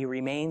loves, and he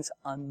remains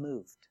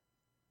unmoved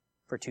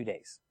for 2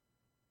 days.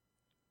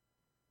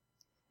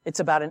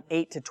 It's about an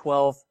 8 to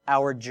 12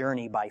 hour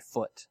journey by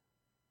foot.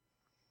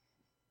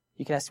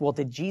 You can ask, well,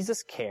 did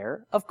Jesus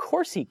care? Of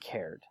course he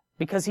cared,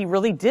 because he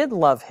really did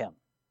love him.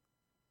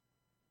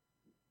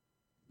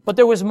 But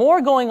there was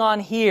more going on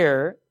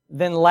here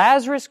than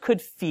Lazarus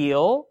could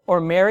feel or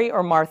Mary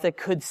or Martha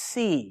could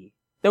see.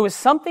 There was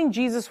something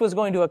Jesus was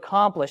going to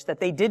accomplish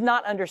that they did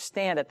not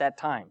understand at that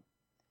time.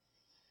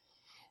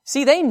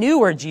 See, they knew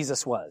where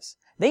Jesus was.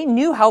 They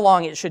knew how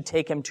long it should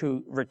take him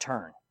to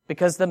return,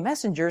 because the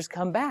messengers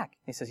come back.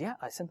 He says, "Yeah,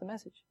 I sent the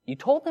message. You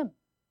told him."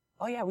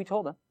 "Oh yeah, we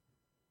told him."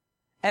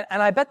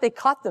 And I bet they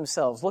caught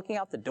themselves looking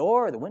out the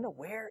door or the window.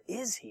 Where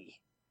is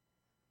he?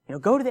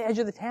 Go to the edge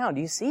of the town.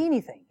 Do you see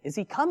anything? Is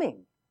he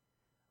coming?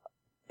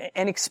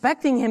 And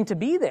expecting him to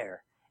be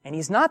there. And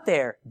he's not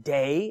there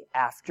day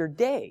after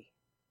day.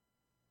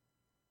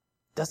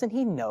 Doesn't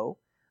he know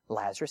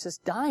Lazarus is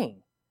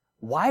dying?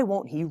 Why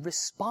won't he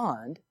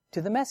respond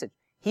to the message?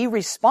 He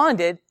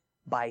responded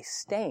by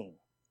staying.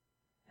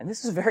 And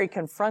this is very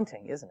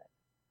confronting, isn't it?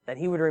 That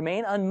he would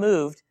remain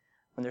unmoved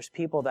when there's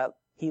people that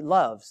he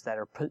loves that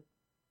are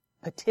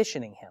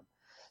petitioning him.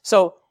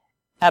 So,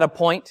 at a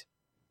point,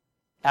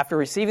 after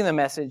receiving the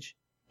message,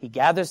 he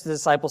gathers the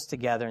disciples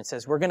together and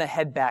says, "We're going to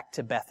head back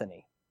to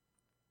Bethany."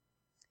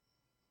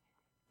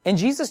 And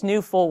Jesus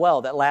knew full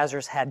well that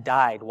Lazarus had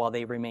died while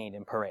they remained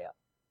in Perea.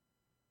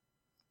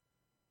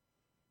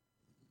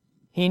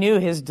 He knew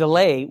his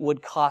delay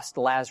would cost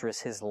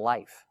Lazarus his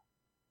life.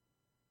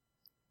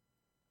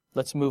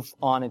 Let's move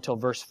on until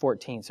verse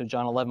 14. So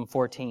John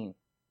 11:14.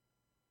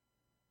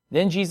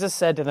 Then Jesus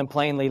said to them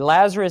plainly,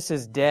 "Lazarus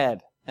is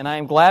dead, and I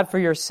am glad for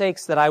your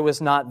sakes that I was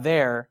not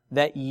there,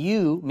 that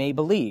you may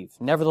believe.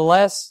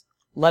 Nevertheless,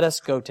 let us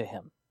go to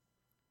him."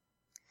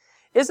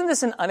 Isn't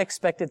this an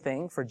unexpected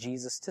thing for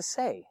Jesus to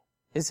say?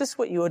 Is this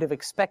what you would have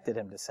expected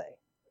him to say?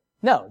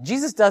 No,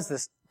 Jesus does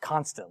this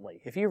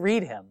constantly. If you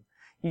read him,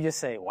 you just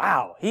say,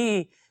 wow,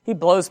 he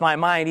blows my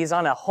mind. He's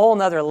on a whole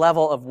nother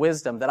level of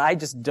wisdom that I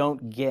just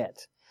don't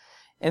get.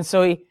 And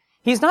so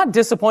he's not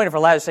disappointed for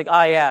Lazarus' sake.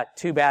 "Oh yeah,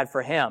 too bad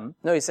for him."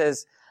 No, he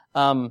says,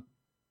 "I'm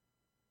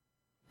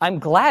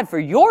glad for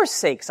your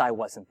sakes I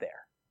wasn't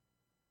there."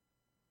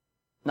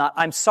 Not,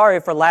 "I'm sorry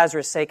for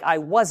Lazarus' sake I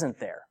wasn't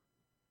there."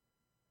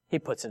 He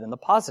puts it in the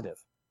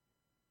positive.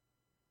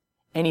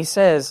 And he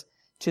says,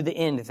 "To the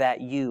end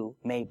that you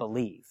may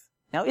believe."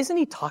 Now, isn't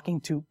he talking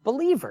to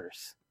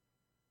believers?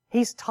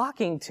 He's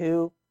talking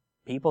to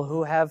people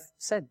who have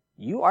said,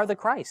 "You are the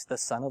Christ, the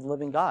Son of the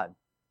living God."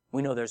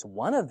 We know there's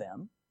one of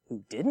them who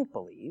didn't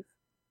believe,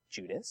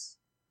 Judas.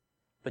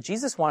 But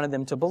Jesus wanted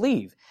them to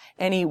believe.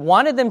 And he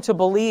wanted them to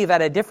believe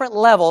at a different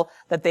level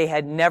that they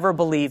had never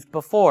believed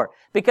before.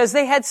 Because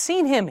they had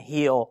seen him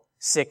heal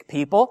sick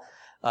people,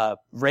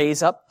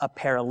 raise up a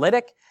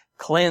paralytic,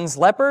 cleanse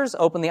lepers,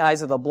 open the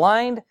eyes of the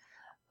blind,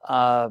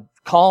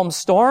 calm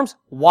storms,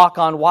 walk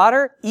on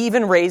water,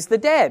 even raise the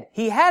dead.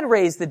 He had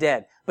raised the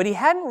dead, but he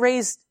hadn't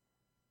raised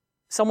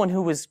someone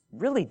who was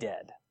really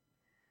dead,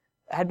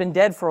 had been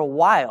dead for a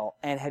while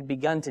and had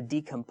begun to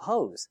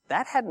decompose.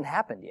 That hadn't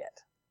happened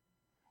yet.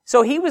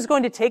 So he was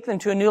going to take them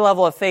to a new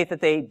level of faith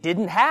that they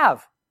didn't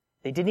have.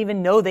 They didn't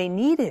even know they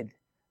needed,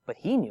 but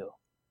he knew.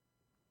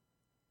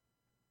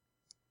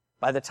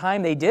 By the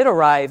time they did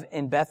arrive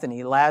in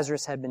Bethany,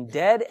 Lazarus had been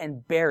dead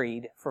and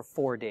buried for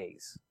 4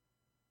 days.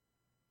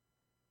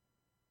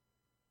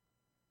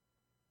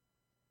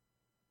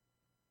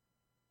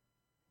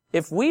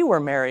 If we were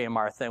Mary and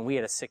Martha and we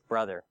had a sick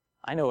brother,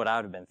 I know what I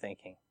would have been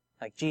thinking.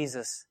 Like,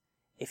 Jesus,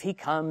 if he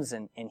comes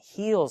and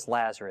heals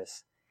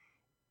Lazarus,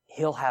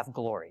 he'll have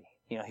glory.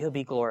 He'll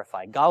be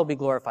glorified. God will be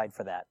glorified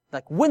for that.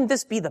 Like, wouldn't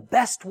this be the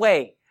best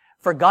way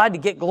for God to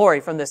get glory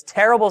from this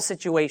terrible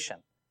situation?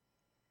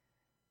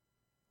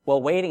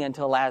 Well, waiting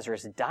until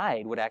Lazarus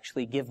died would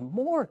actually give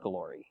more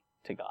glory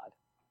to God.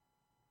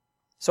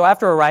 So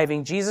after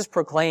arriving, Jesus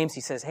proclaims,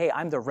 he says, hey,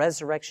 I'm the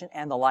resurrection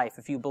and the life.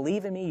 If you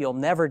believe in me, you'll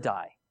never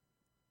die.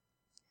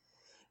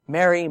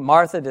 Mary,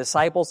 Martha,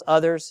 disciples,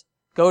 others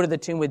go to the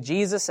tomb with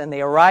Jesus, and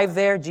they arrive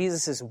there.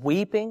 Jesus is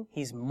weeping.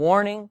 He's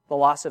mourning the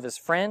loss of his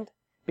friend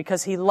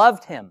because he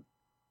loved him.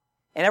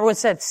 And everyone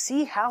said,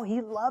 see how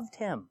he loved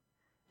him.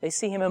 They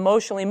see him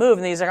emotionally moved,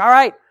 and he's like, all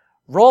right,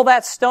 roll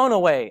that stone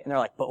away. And they're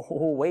like, but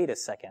wait a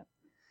second.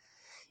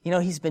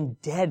 He's been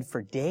dead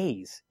for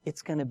days.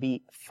 It's going to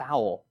be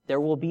foul. There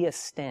will be a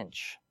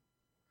stench.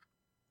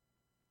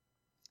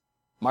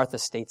 Martha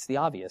states the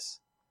obvious.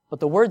 But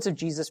the words of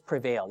Jesus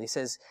prevailed. He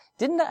says,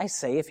 didn't I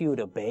say if you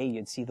would obey,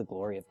 you'd see the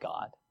glory of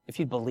God? If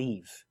you'd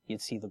believe,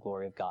 you'd see the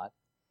glory of God.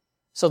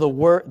 So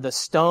the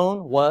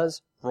stone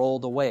was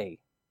rolled away.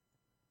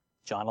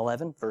 John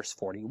 11, verse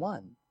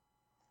 41.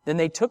 Then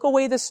they took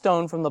away the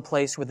stone from the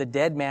place where the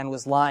dead man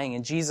was lying,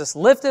 and Jesus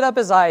lifted up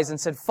his eyes and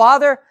said,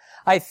 Father,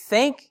 I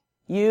thank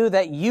you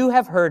that you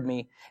have heard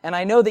me, and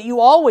I know that you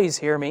always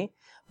hear me,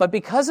 but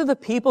because of the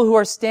people who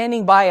are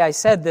standing by, I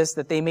said this,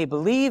 that they may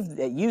believe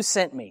that you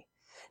sent me.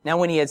 Now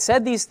when he had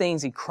said these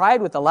things, he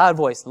cried with a loud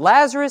voice,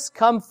 Lazarus,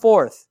 come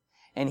forth.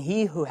 And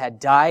he who had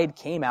died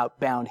came out,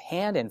 bound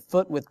hand and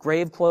foot with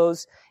grave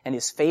clothes, and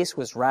his face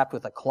was wrapped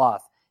with a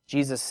cloth.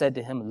 Jesus said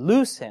to him,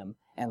 loose him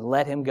and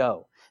let him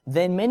go.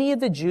 Then many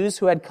of the Jews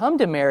who had come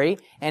to Mary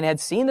and had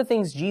seen the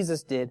things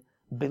Jesus did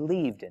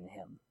believed in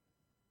him.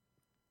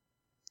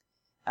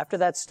 After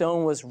that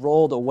stone was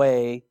rolled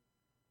away,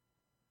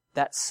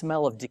 that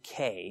smell of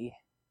decay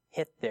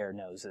hit their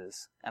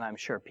noses, and I'm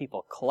sure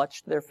people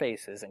clutched their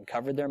faces and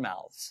covered their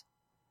mouths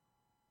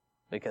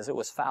because it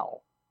was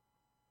foul.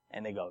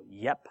 And they go,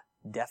 yep,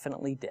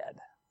 definitely dead.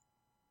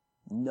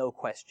 No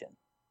question.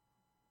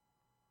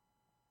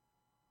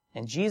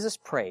 And Jesus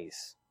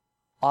prays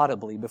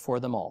audibly before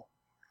them all.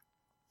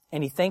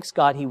 And he thanks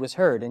God he was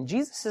heard. And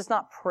Jesus does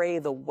not pray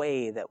the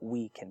way that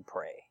we can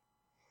pray.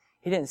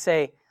 He didn't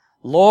say,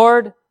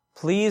 Lord,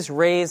 please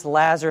raise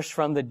Lazarus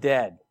from the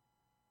dead.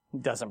 He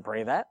doesn't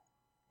pray that.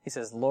 He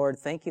says, Lord,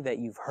 thank you that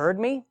you've heard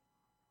me.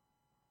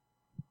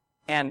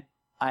 And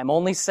I'm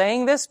only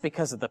saying this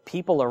because of the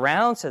people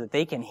around so that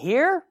they can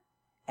hear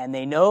and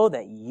they know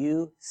that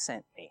you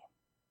sent me.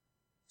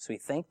 So he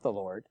thanked the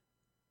Lord.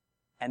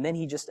 And then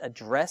he just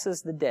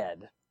addresses the dead.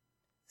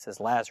 He says,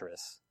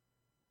 Lazarus,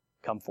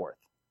 come forth.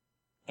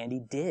 And he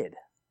did.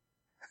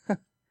 I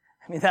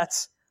mean,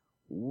 that's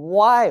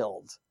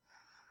wild.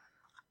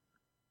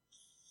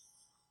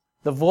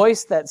 The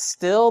voice that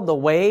stilled the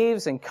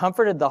waves and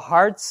comforted the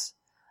hearts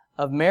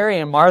of Mary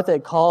and Martha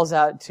calls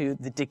out to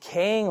the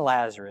decaying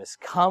Lazarus,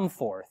 come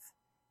forth.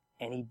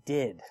 And he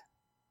did.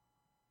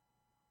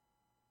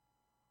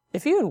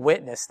 If you had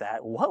witnessed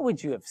that, what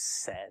would you have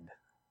said?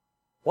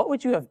 What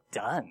would you have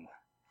done?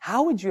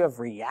 How would you have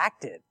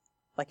reacted?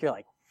 Like you're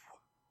like,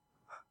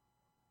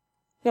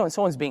 when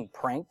someone's being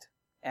pranked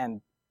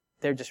and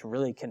they're just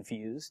really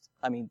confused.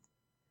 I mean,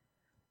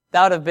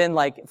 that would have been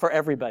like for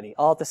everybody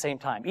all at the same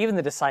time. Even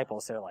the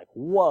disciples, they're like,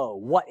 whoa,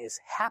 what is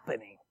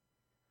happening?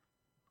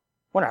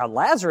 Wonder how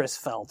Lazarus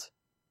felt.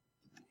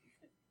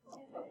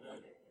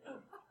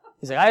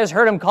 He's like, I just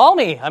heard him call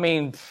me. I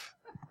mean,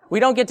 we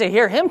don't get to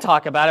hear him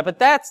talk about it, but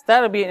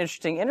that'll be an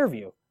interesting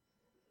interview.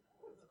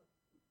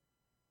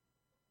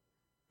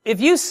 If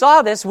you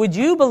saw this, would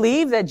you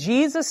believe that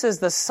Jesus is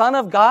the Son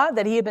of God,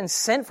 that he had been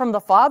sent from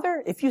the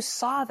Father? If you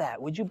saw that,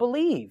 would you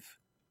believe?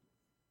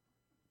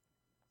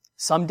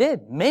 Some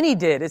did. Many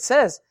did. It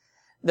says,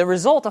 the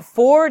result of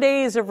 4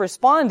 days of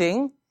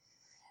responding,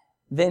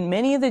 then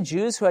many of the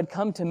Jews who had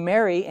come to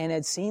Mary and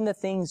had seen the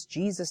things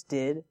Jesus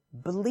did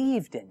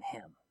believed in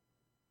him.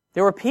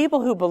 There were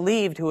people who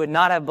believed who would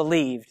not have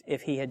believed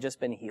if he had just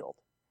been healed.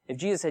 If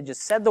Jesus had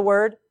just said the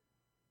word,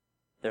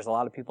 there's a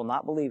lot of people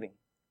not believing.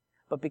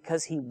 But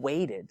because he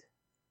waited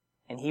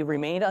and he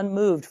remained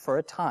unmoved for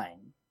a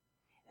time,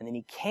 and then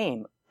he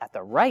came at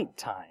the right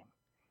time,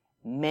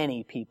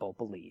 many people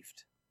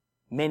believed.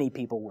 Many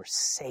people were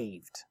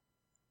saved.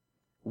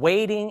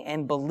 Waiting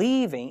and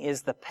believing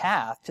is the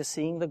path to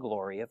seeing the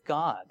glory of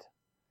God.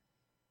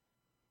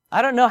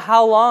 I don't know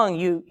how long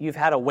you've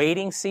had a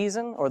waiting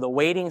season, or the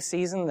waiting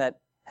season that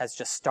has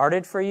just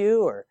started for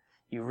you, or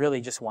you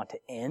really just want to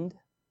end.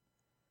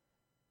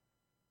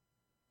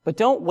 But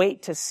don't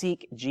wait to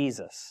seek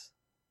Jesus.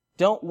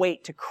 Don't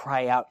wait to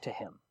cry out to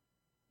Him.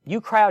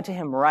 You cry out to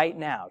Him right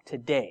now,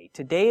 today.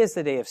 Today is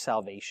the day of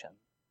salvation.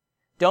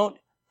 Don't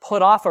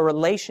put off a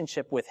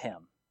relationship with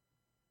Him,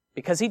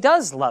 because He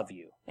does love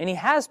you, and He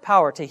has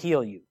power to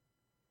heal you.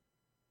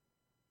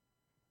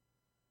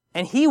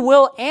 And He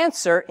will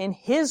answer in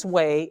His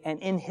way and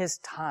in His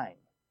time.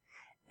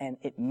 And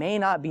it may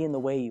not be in the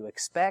way you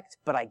expect,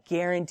 but I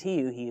guarantee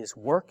you He is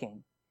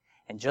working.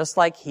 And just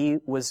like He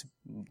was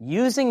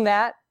using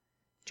that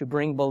to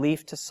bring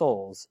belief to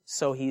souls,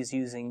 so He's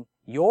using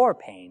your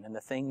pain and the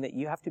thing that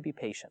you have to be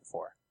patient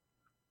for.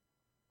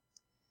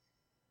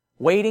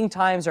 Waiting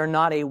times are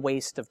not a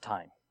waste of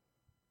time,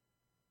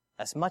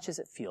 as much as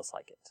it feels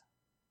like it,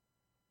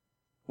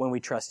 when we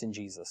trust in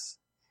Jesus.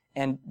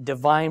 And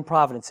divine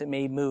providence, it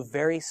may move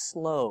very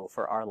slow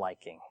for our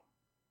liking.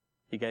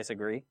 You guys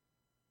agree?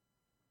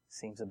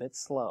 Seems a bit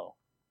slow.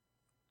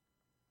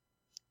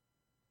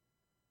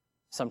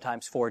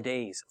 Sometimes 4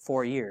 days,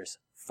 4 years,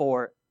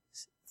 for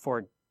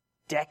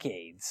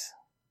decades.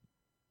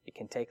 It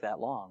can take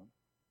that long.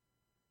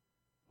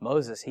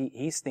 Moses,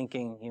 he's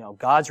thinking,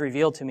 God's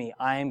revealed to me,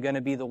 I am going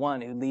to be the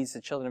one who leads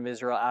the children of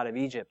Israel out of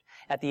Egypt.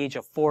 At the age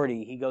of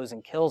 40, he goes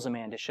and kills a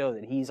man to show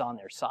that he's on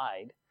their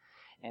side.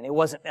 And it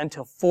wasn't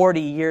until 40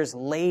 years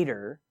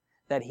later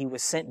that he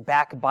was sent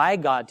back by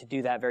God to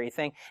do that very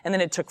thing. And then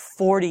it took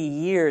 40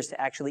 years to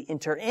actually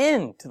enter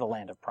into the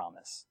land of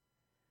promise.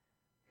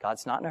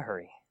 God's not in a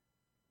hurry.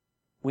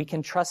 We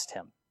can trust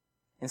Him.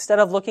 Instead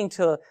of looking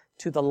to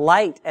the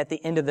light at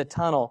the end of the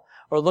tunnel,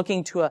 or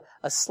looking to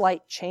a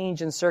slight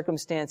change in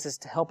circumstances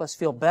to help us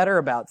feel better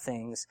about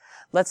things,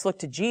 let's look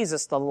to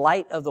Jesus, the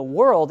light of the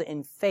world,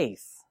 in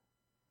faith.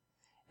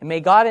 And may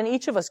God in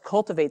each of us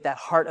cultivate that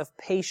heart of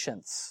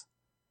patience,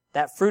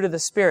 that fruit of the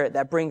Spirit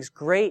that brings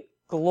great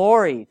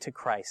glory to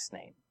Christ's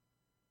name.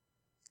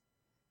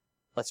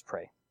 Let's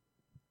pray.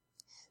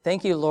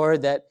 Thank you,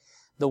 Lord, that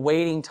the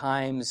waiting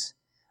times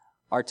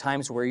are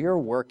times where you're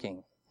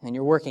working. And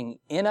you're working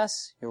in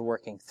us, you're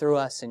working through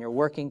us, and you're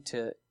working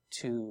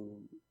to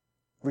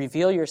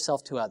reveal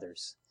yourself to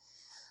others.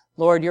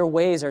 Lord, your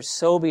ways are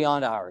so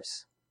beyond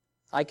ours.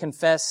 I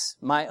confess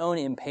my own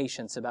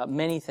impatience about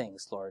many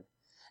things, Lord.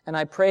 And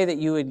I pray that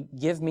you would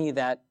give me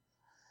that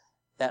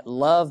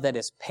love that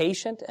is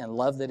patient and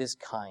love that is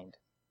kind.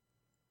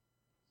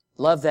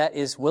 Love that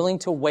is willing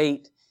to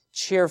wait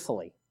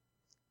cheerfully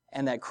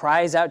and that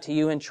cries out to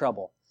you in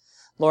trouble.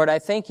 Lord, I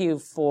thank you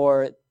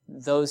for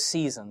those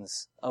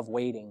seasons of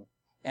waiting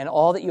and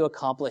all that you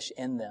accomplish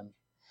in them.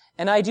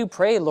 And I do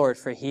pray, Lord,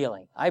 for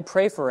healing. I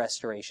pray for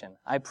restoration.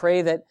 I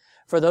pray that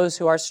for those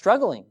who are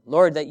struggling,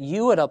 Lord, that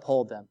you would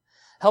uphold them.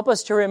 Help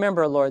us to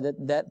remember, Lord,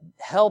 that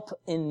help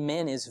in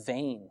men is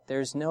vain.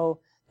 There's no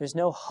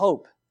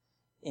hope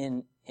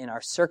in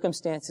our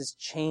circumstances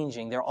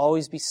changing. There'll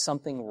always be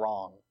something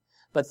wrong.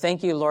 But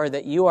thank you, Lord,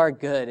 that you are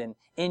good, and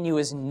in you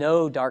is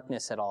no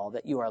darkness at all,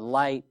 that you are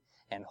light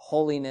and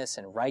holiness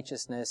and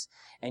righteousness,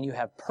 and you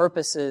have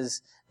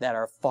purposes that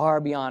are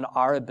far beyond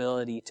our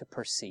ability to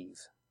perceive.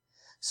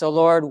 So,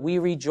 Lord, we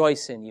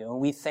rejoice in you, and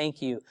we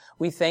thank you.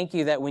 We thank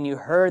you that when you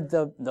heard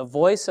the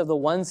voice of the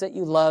ones that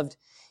you loved,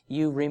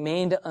 you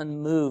remained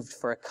unmoved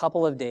for a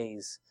couple of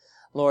days.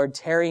 Lord,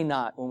 tarry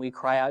not when we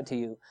cry out to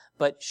you,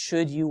 but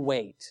should you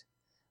wait,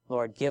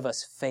 Lord, give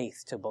us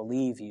faith to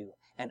believe you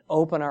and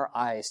open our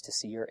eyes to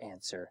see your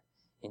answer.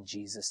 In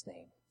Jesus'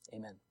 name,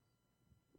 amen.